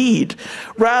people in need.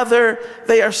 Rather,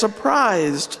 they are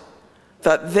surprised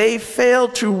that they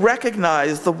failed to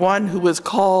recognize the one who is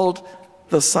called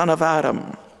the Son of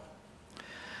Adam.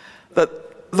 That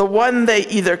the one they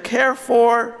either care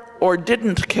for or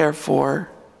didn't care for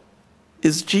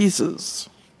is Jesus,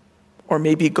 or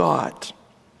maybe God.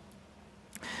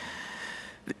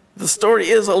 The story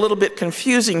is a little bit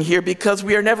confusing here because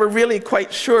we are never really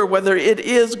quite sure whether it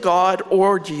is God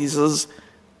or Jesus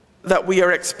that we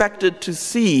are expected to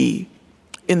see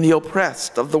in the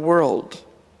oppressed of the world.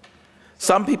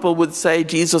 Some people would say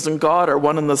Jesus and God are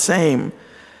one and the same.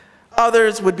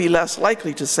 Others would be less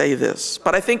likely to say this.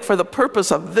 But I think for the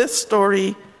purpose of this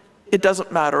story, it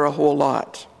doesn't matter a whole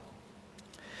lot.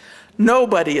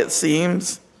 Nobody, it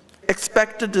seems,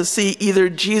 expected to see either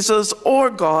Jesus or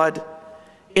God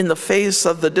in the face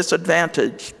of the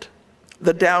disadvantaged,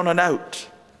 the down and out,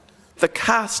 the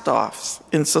cast-offs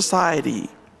in society.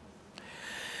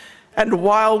 And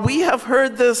while we have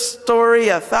heard this story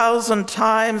 1,000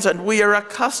 times and we are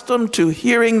accustomed to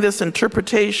hearing this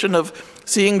interpretation of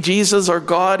seeing Jesus or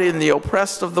God in the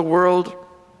oppressed of the world,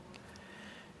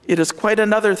 it is quite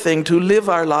another thing to live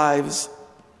our lives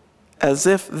as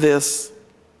if this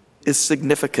is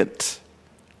significant,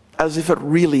 as if it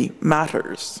really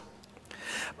matters.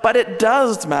 But it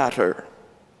does matter.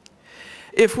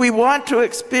 If we want to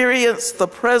experience the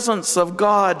presence of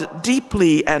God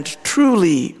deeply and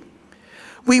truly,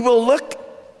 we will look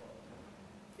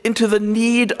into the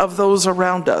need of those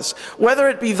around us, whether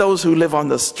it be those who live on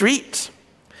the street,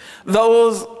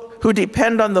 those who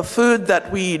depend on the food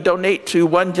that we donate to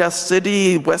One Just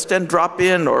City, West End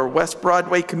Drop-In, or West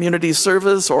Broadway Community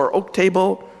Service, or Oak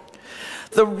Table,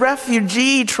 the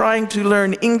refugee trying to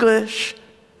learn English,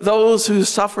 those who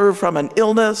suffer from an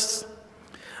illness,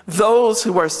 those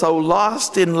who are so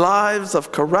lost in lives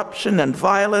of corruption and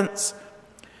violence,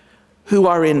 who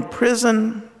are in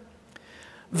prison,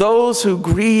 those who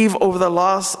grieve over the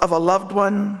loss of a loved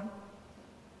one,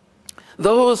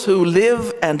 those who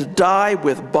live and die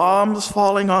with bombs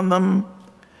falling on them,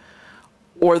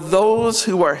 or those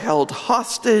who are held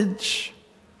hostage,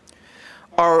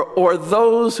 or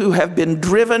those who have been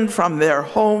driven from their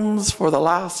homes for the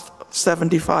last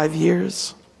 75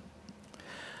 years.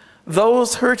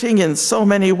 Those hurting in so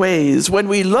many ways. When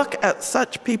we look at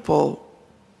such people,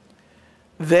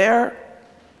 there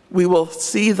we will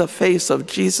see the face of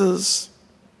Jesus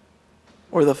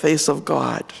or the face of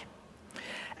God.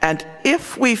 And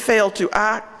if we fail to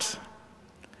act,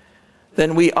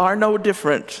 then we are no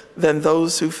different than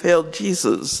those who failed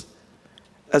Jesus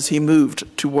as he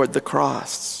moved toward the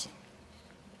cross.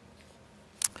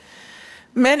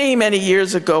 Many, many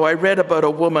years ago, I read about a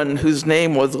woman whose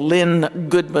name was Lynn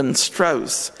Goodman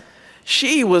Strauss.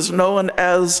 She was known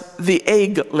as the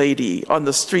Egg Lady on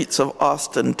the streets of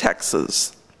Austin,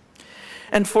 Texas.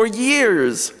 And for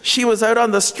years, she was out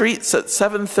on the streets at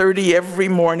 7:30 every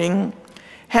morning,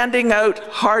 handing out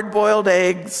hard-boiled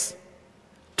eggs,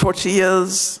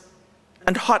 tortillas,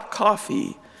 and hot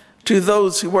coffee to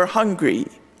those who were hungry,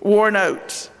 worn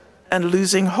out, and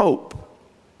losing hope.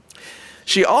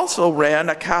 She also ran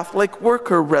a Catholic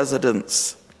worker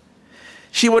residence.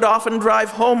 She would often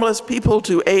drive homeless people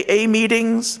to AA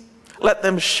meetings, let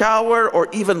them shower or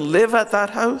even live at that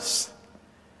house,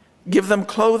 give them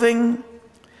clothing,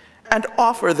 and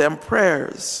offer them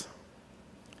prayers.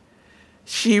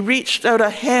 She reached out a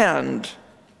hand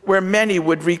where many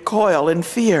would recoil in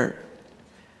fear.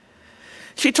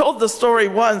 She told the story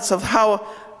once of how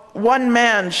one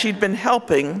man she'd been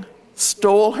helping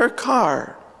stole her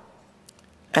car,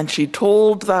 and she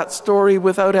told that story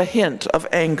without a hint of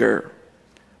anger,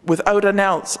 without an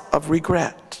ounce of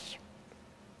regret.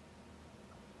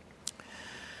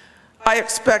 I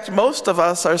expect most of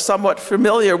us are somewhat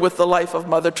familiar with the life of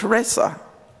Mother Teresa,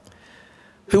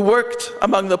 who worked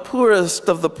among the poorest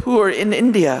of the poor in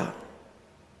India.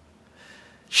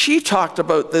 She talked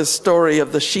about this story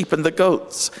of the sheep and the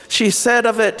goats. She said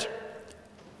of it,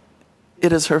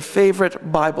 it is her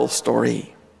favorite Bible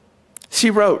story. She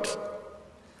wrote,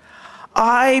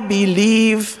 "I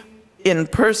believe in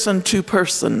person to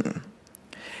person.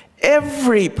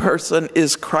 Every person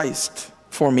is Christ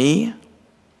for me.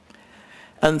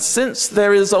 And since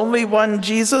there is only one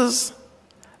Jesus,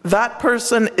 that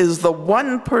person is the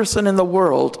one person in the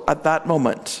world at that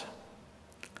moment.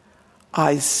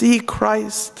 I see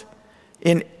Christ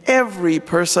in every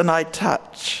person I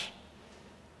touch.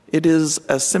 It is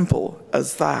as simple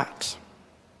as that."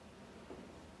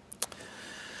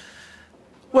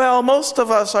 Well, most of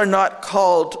us are not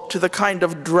called to the kind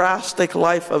of drastic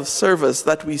life of service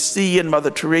that we see in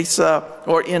Mother Teresa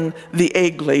or in the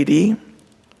Egg Lady.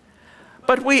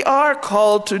 But we are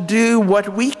called to do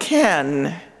what we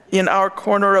can in our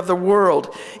corner of the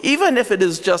world, even if it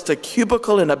is just a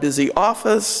cubicle in a busy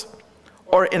office,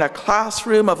 or in a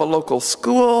classroom of a local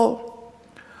school,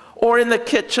 or in the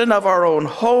kitchen of our own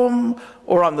home,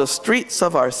 or on the streets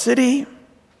of our city.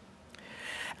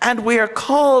 And we are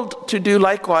called to do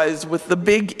likewise with the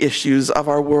big issues of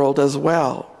our world as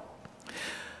well.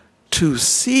 To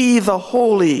see the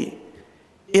holy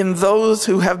in those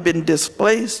who have been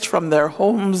displaced from their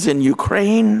homes in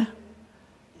Ukraine,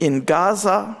 in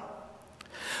Gaza,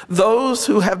 those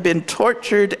who have been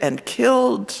tortured and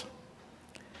killed,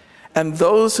 and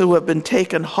those who have been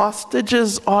taken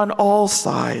hostages on all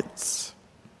sides.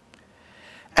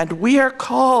 And we are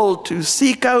called to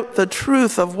seek out the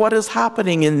truth of what is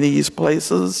happening in these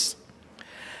places,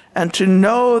 and to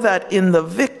know that in the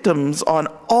victims on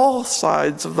all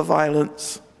sides of the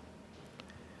violence,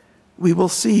 we will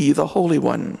see the Holy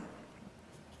One.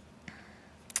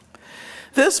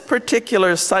 This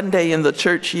particular Sunday in the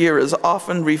church year is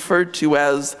often referred to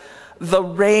as the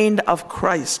Reign of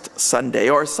Christ Sunday,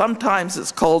 or sometimes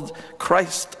it's called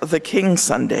Christ the King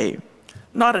Sunday.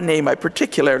 Not a name I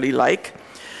particularly like,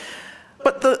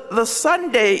 but the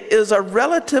Sunday is a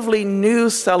relatively new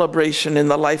celebration in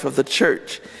the life of the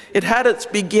church. It had its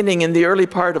beginning in the early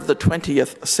part of the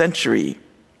 20th century.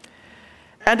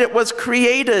 And it was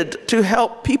created to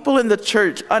help people in the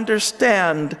church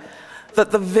understand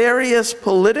that the various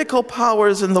political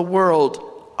powers in the world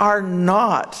are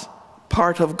not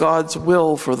part of God's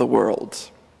will for the world.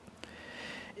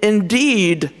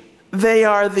 Indeed, they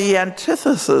are the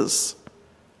antithesis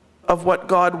of what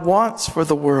God wants for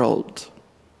the world.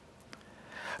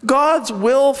 God's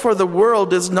will for the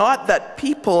world is not that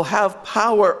people have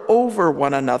power over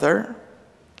one another.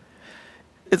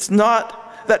 It's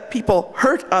not that people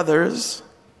hurt others,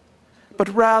 but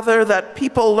rather that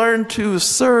people learn to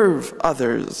serve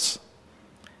others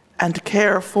and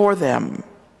care for them,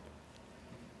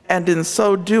 and in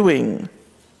so doing,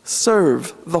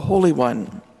 serve the Holy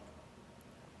One.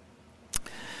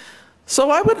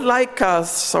 So I would like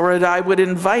us, or I would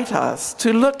invite us,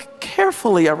 to look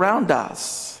carefully around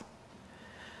us.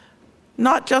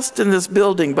 Not just in this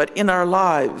building, but in our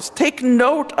lives. Take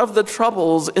note of the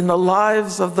troubles in the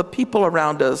lives of the people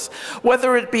around us,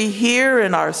 whether it be here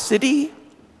in our city,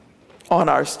 on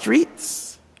our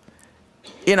streets,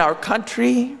 in our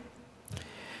country,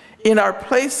 in our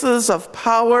places of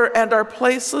power and our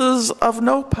places of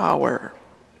no power.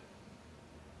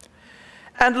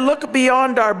 And look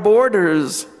beyond our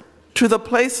borders to the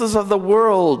places of the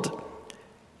world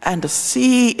and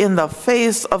see in the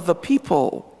face of the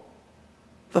people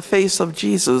the face of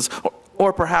Jesus,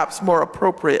 or perhaps more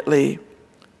appropriately,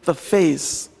 the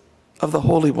face of the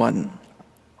Holy One.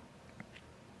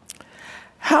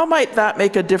 How might that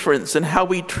make a difference in how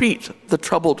we treat the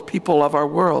troubled people of our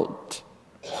world?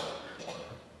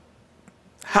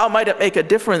 How might it make a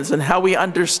difference in how we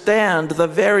understand the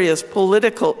various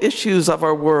political issues of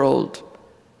our world?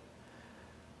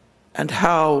 And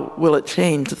how will it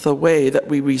change the way that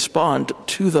we respond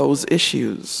to those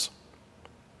issues?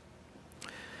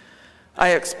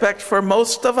 I expect for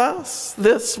most of us,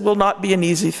 this will not be an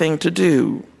easy thing to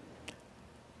do,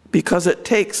 because it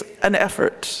takes an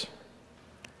effort.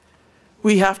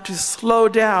 We have to slow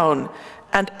down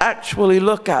and actually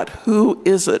look at who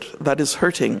is it that is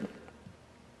hurting?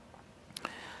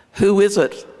 Who is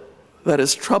it that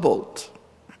is troubled?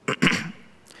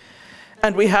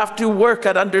 And we have to work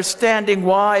at understanding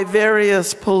why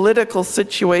various political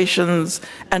situations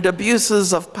and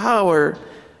abuses of power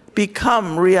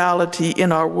become reality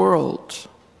in our world.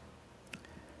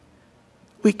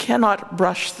 We cannot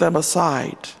brush them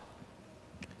aside.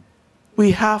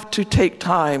 We have to take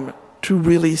time to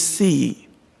really see,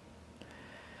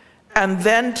 and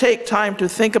then take time to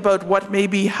think about what may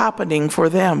be happening for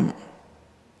them.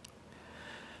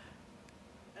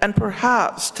 And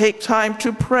perhaps take time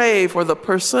to pray for the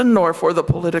person or for the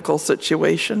political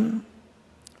situation,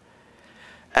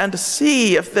 and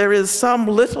see if there is some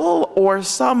little or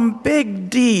some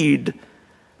big deed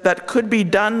that could be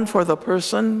done for the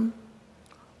person,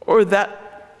 or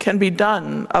that can be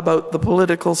done about the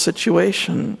political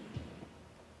situation.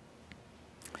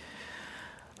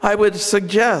 I would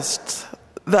suggest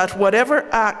that whatever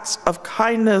acts of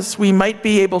kindness we might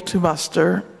be able to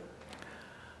muster,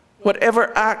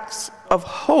 whatever acts of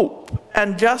hope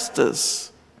and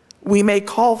justice we may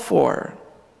call for,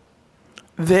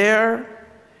 there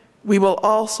we will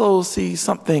also see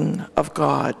something of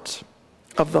God,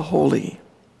 of the holy.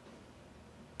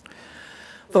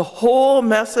 The whole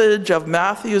message of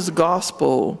Matthew's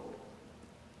gospel,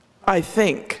 I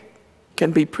think,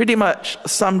 can be pretty much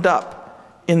summed up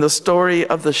in the story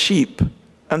of the sheep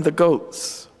and the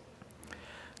goats.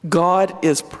 God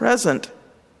is present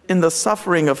in the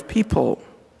suffering of people,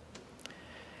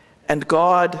 and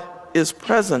God is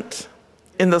present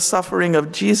in the suffering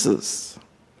of Jesus.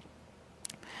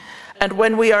 And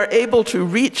when we are able to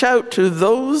reach out to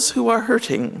those who are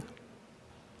hurting,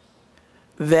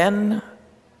 then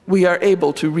we are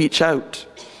able to reach out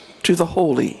to the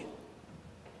holy.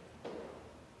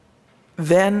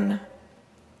 Then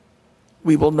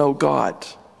we will know God.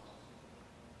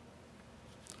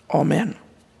 Amen.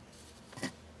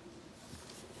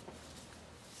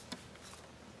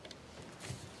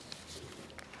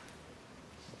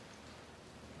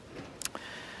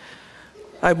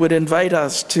 I would invite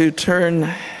us to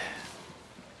turn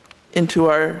into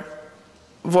our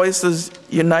Voices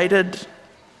United,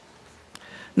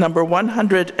 number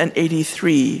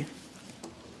 183.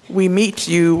 We meet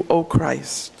you, O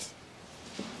Christ.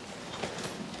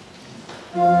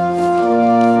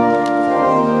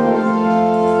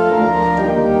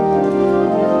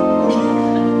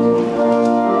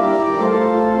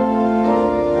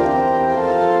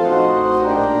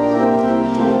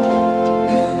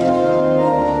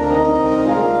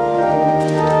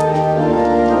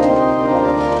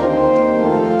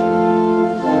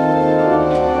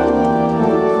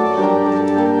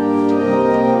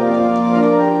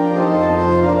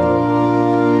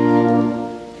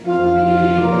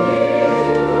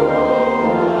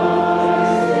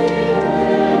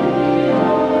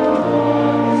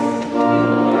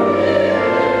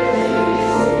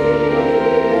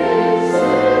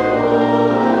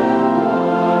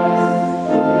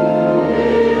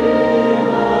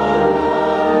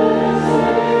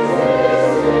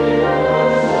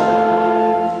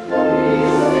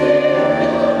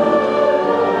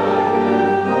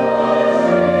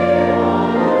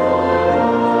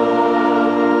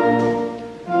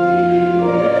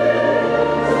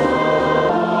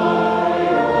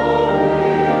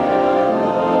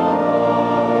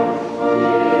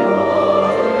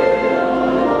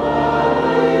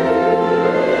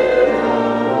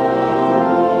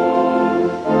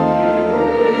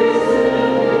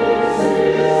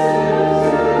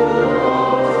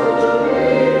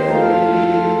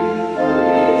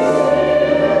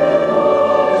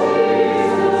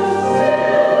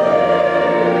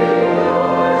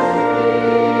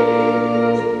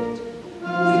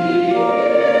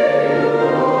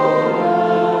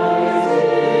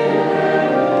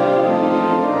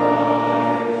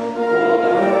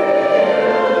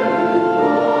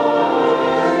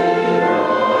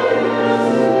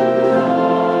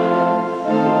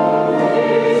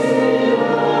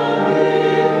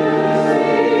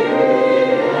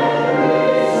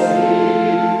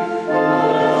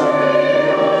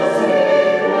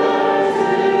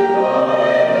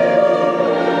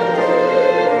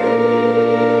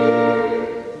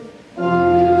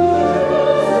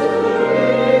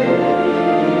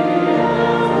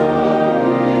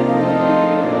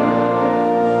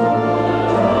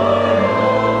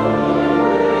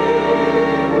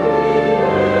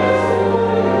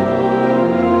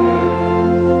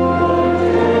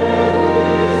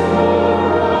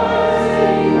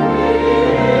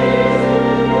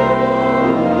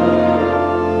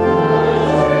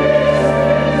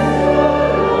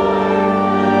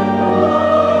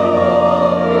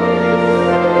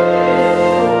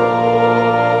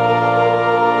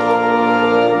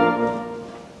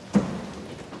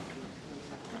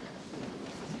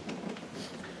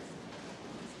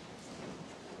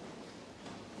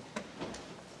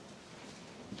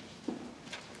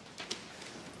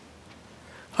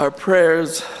 our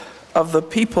prayers of the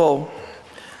people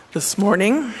this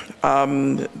morning.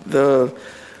 The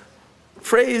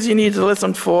phrase you need to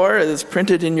listen for is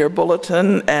printed in your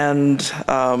bulletin, and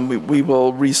we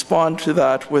will respond to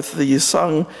that with the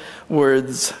sung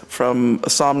words from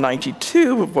Psalm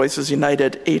 92, Voices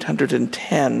United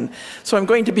 810. So I'm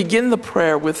going to begin the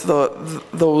prayer with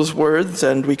those words,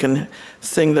 and we can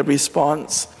sing the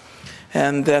response.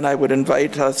 And then I would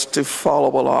invite us to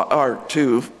follow along, or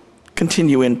to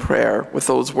continue in prayer with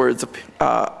those words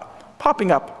popping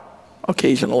up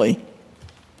occasionally.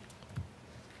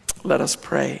 Let us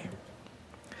pray.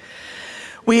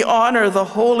 We honor the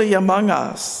holy among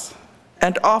us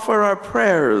and offer our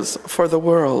prayers for the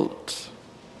world.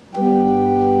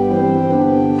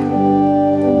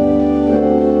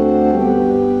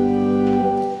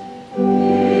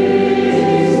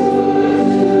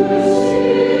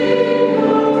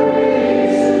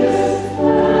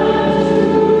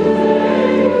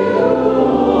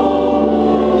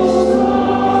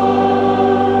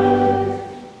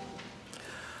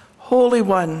 Holy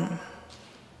One,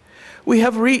 we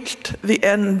have reached the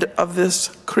end of this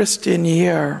Christian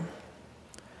year.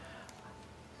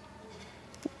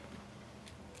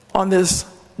 On this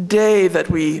day that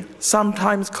we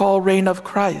sometimes call Reign of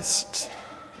Christ,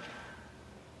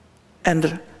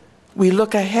 and we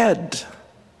look ahead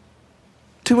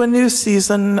to a new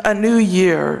season, a new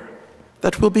year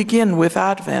that will begin with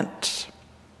Advent.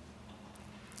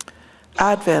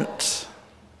 Advent,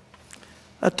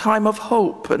 a time of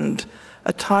hope and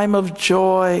a time of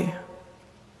joy,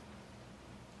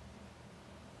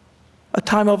 a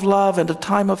time of love and a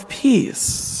time of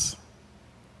peace.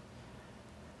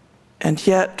 And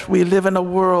yet we live in a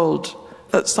world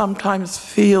that sometimes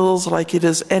feels like it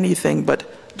is anything but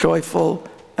joyful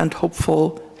and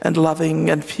hopeful and loving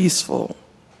and peaceful.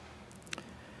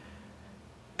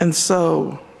 And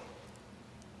so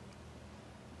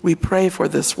we pray for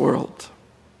this world.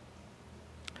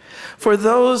 For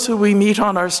those who we meet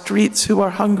on our streets who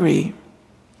are hungry,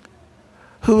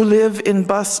 who live in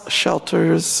bus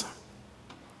shelters,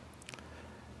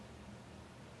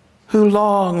 who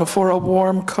long for a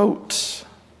warm coat,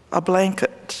 a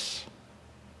blanket.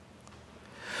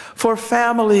 For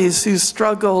families who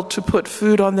struggle to put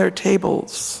food on their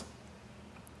tables.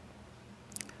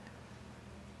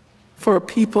 For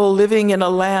people living in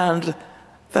a land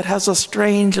that has a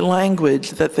strange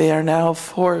language that they are now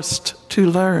forced to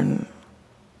learn.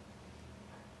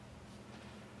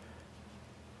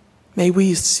 May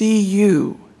we see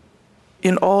you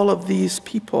in all of these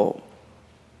people.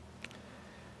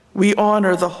 We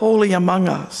honor the holy among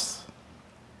us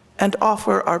and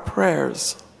offer our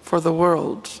prayers for the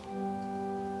world.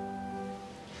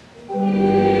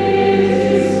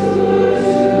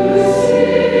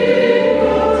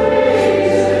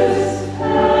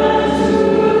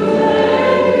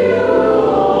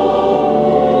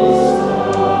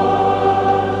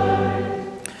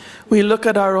 We look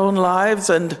at our own lives,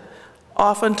 and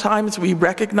oftentimes we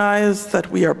recognize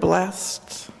that we are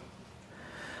blessed.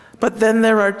 But then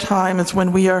there are times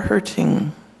when we are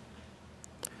hurting,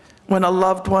 when a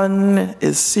loved one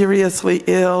is seriously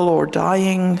ill or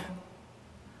dying,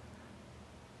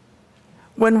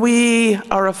 when we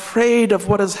are afraid of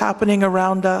what is happening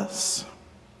around us,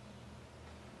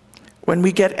 when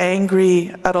we get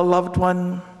angry at a loved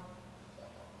one,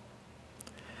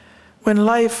 when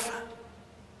life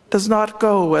does not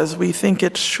go as we think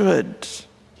it should.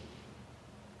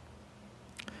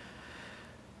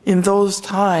 In those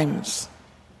times,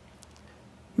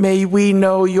 may we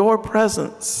know your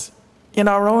presence in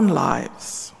our own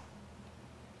lives.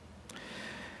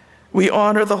 We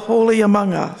honor the holy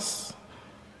among us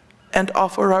and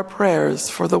offer our prayers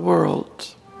for the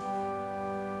world.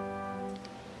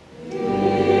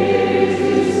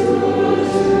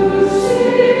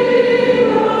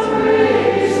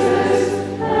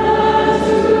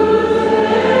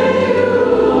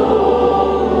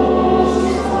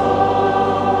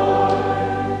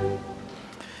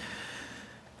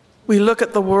 We look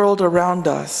at the world around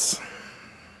us.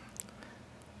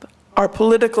 Our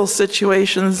political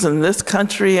situations in this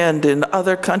country and in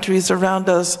other countries around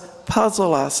us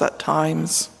puzzle us at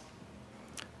times.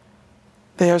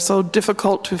 They are so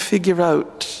difficult to figure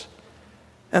out,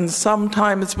 and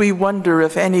sometimes we wonder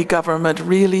if any government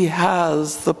really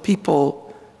has the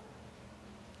people,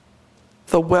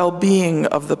 the well-being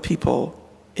of the people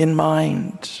in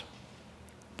mind.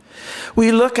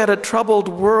 We look at a troubled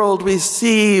world, we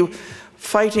see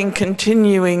fighting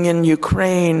continuing in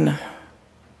Ukraine,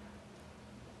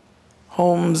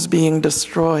 homes being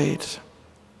destroyed.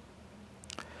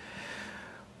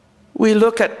 We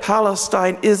look at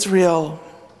Palestine, Israel,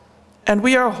 And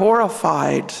we are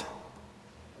horrified.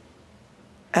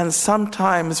 And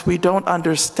sometimes we don't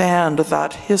understand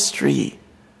that history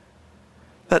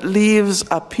that leaves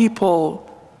a people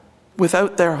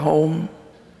without their home,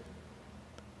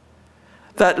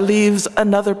 that leaves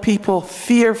another people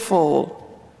fearful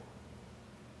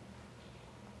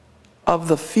of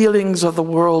the feelings of the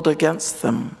world against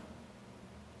them.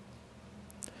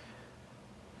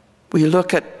 We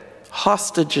look at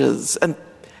hostages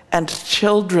and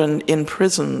children in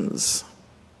prisons,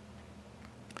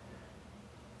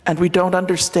 and we don't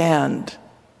understand,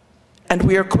 and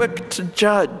we are quick to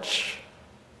judge.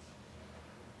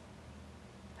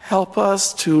 Help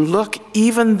us to look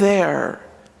even there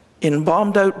in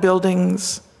bombed out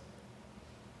buildings,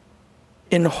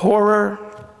 in horror,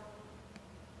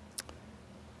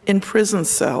 in prison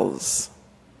cells,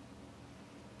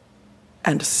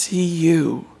 and see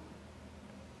you,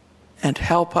 and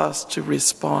help us to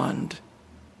respond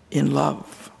in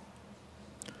love.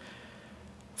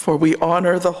 For we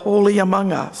honor the holy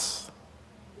among us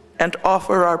and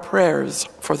offer our prayers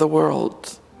for the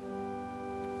world.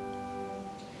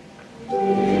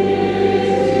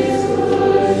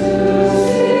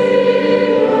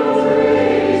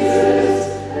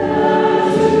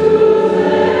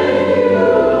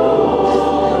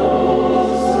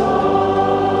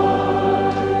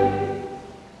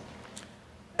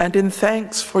 And in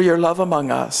thanks for your love among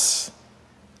us,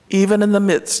 even in the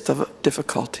midst of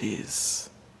difficulties,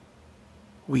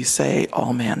 we say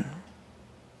Amen.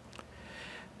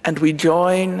 And we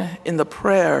join in the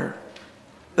prayer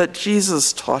that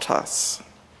Jesus taught us.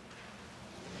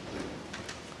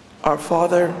 Our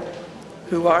Father,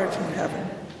 who art in heaven,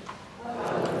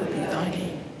 hallowed be thy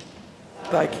name.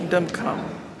 Thy kingdom come,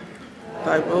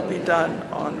 thy will be done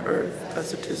on earth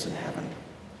as it is in heaven.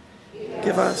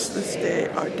 Give us this day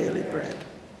our daily bread,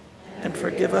 and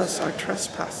forgive us our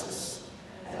trespasses,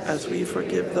 as we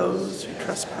forgive those who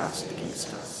trespass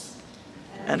against us.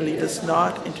 And lead us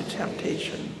not into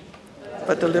temptation,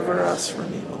 but deliver us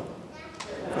from evil.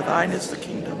 For thine is the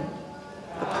kingdom,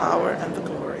 the power, and the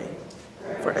glory,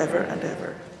 forever and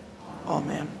ever.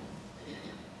 Amen.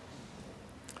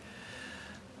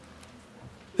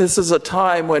 This is a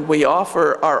time when we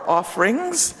offer our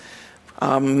offerings.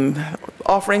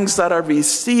 Offerings that are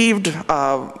received,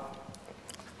 I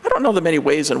don't know the many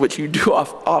ways in which you do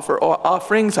offer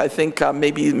offerings. I think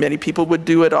maybe many people would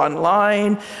do it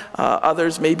online,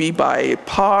 others maybe by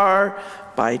par,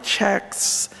 by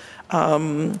checks.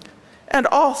 And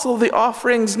also the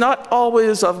offerings, not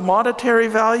always of monetary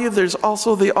value, there's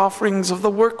also the offerings of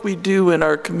the work we do in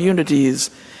our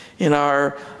communities, in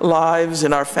our lives,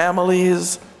 in our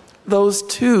families. Those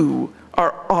too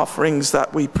are offerings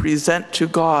that we present to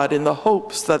God in the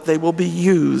hopes that they will be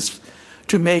used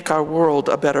to make our world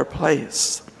a better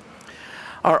place.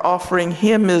 Our offering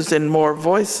hymn is in More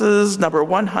Voices, number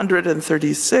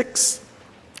 136,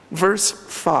 verse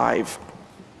 5.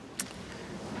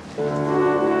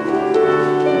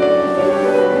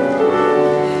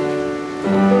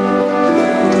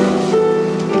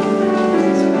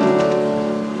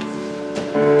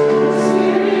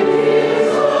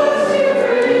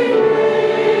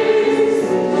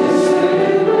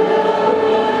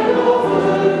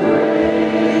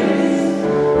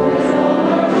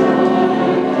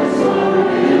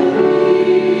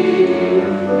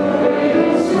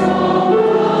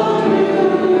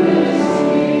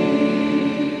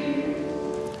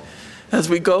 As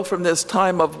we go from this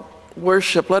time of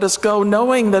worship, let us go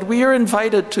knowing that we are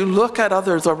invited to look at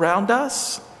others around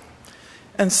us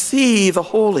and see the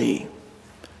holy.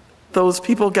 Those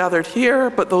people gathered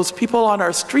here, but those people on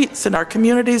our streets, in our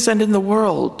communities, and in the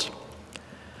world.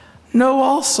 Know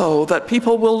also that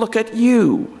people will look at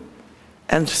you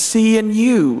and see in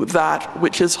you that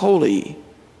which is holy.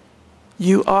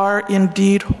 You are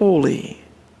indeed holy.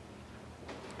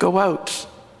 Go out,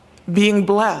 being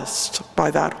blessed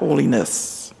by that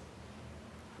holiness.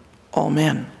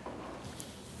 Amen.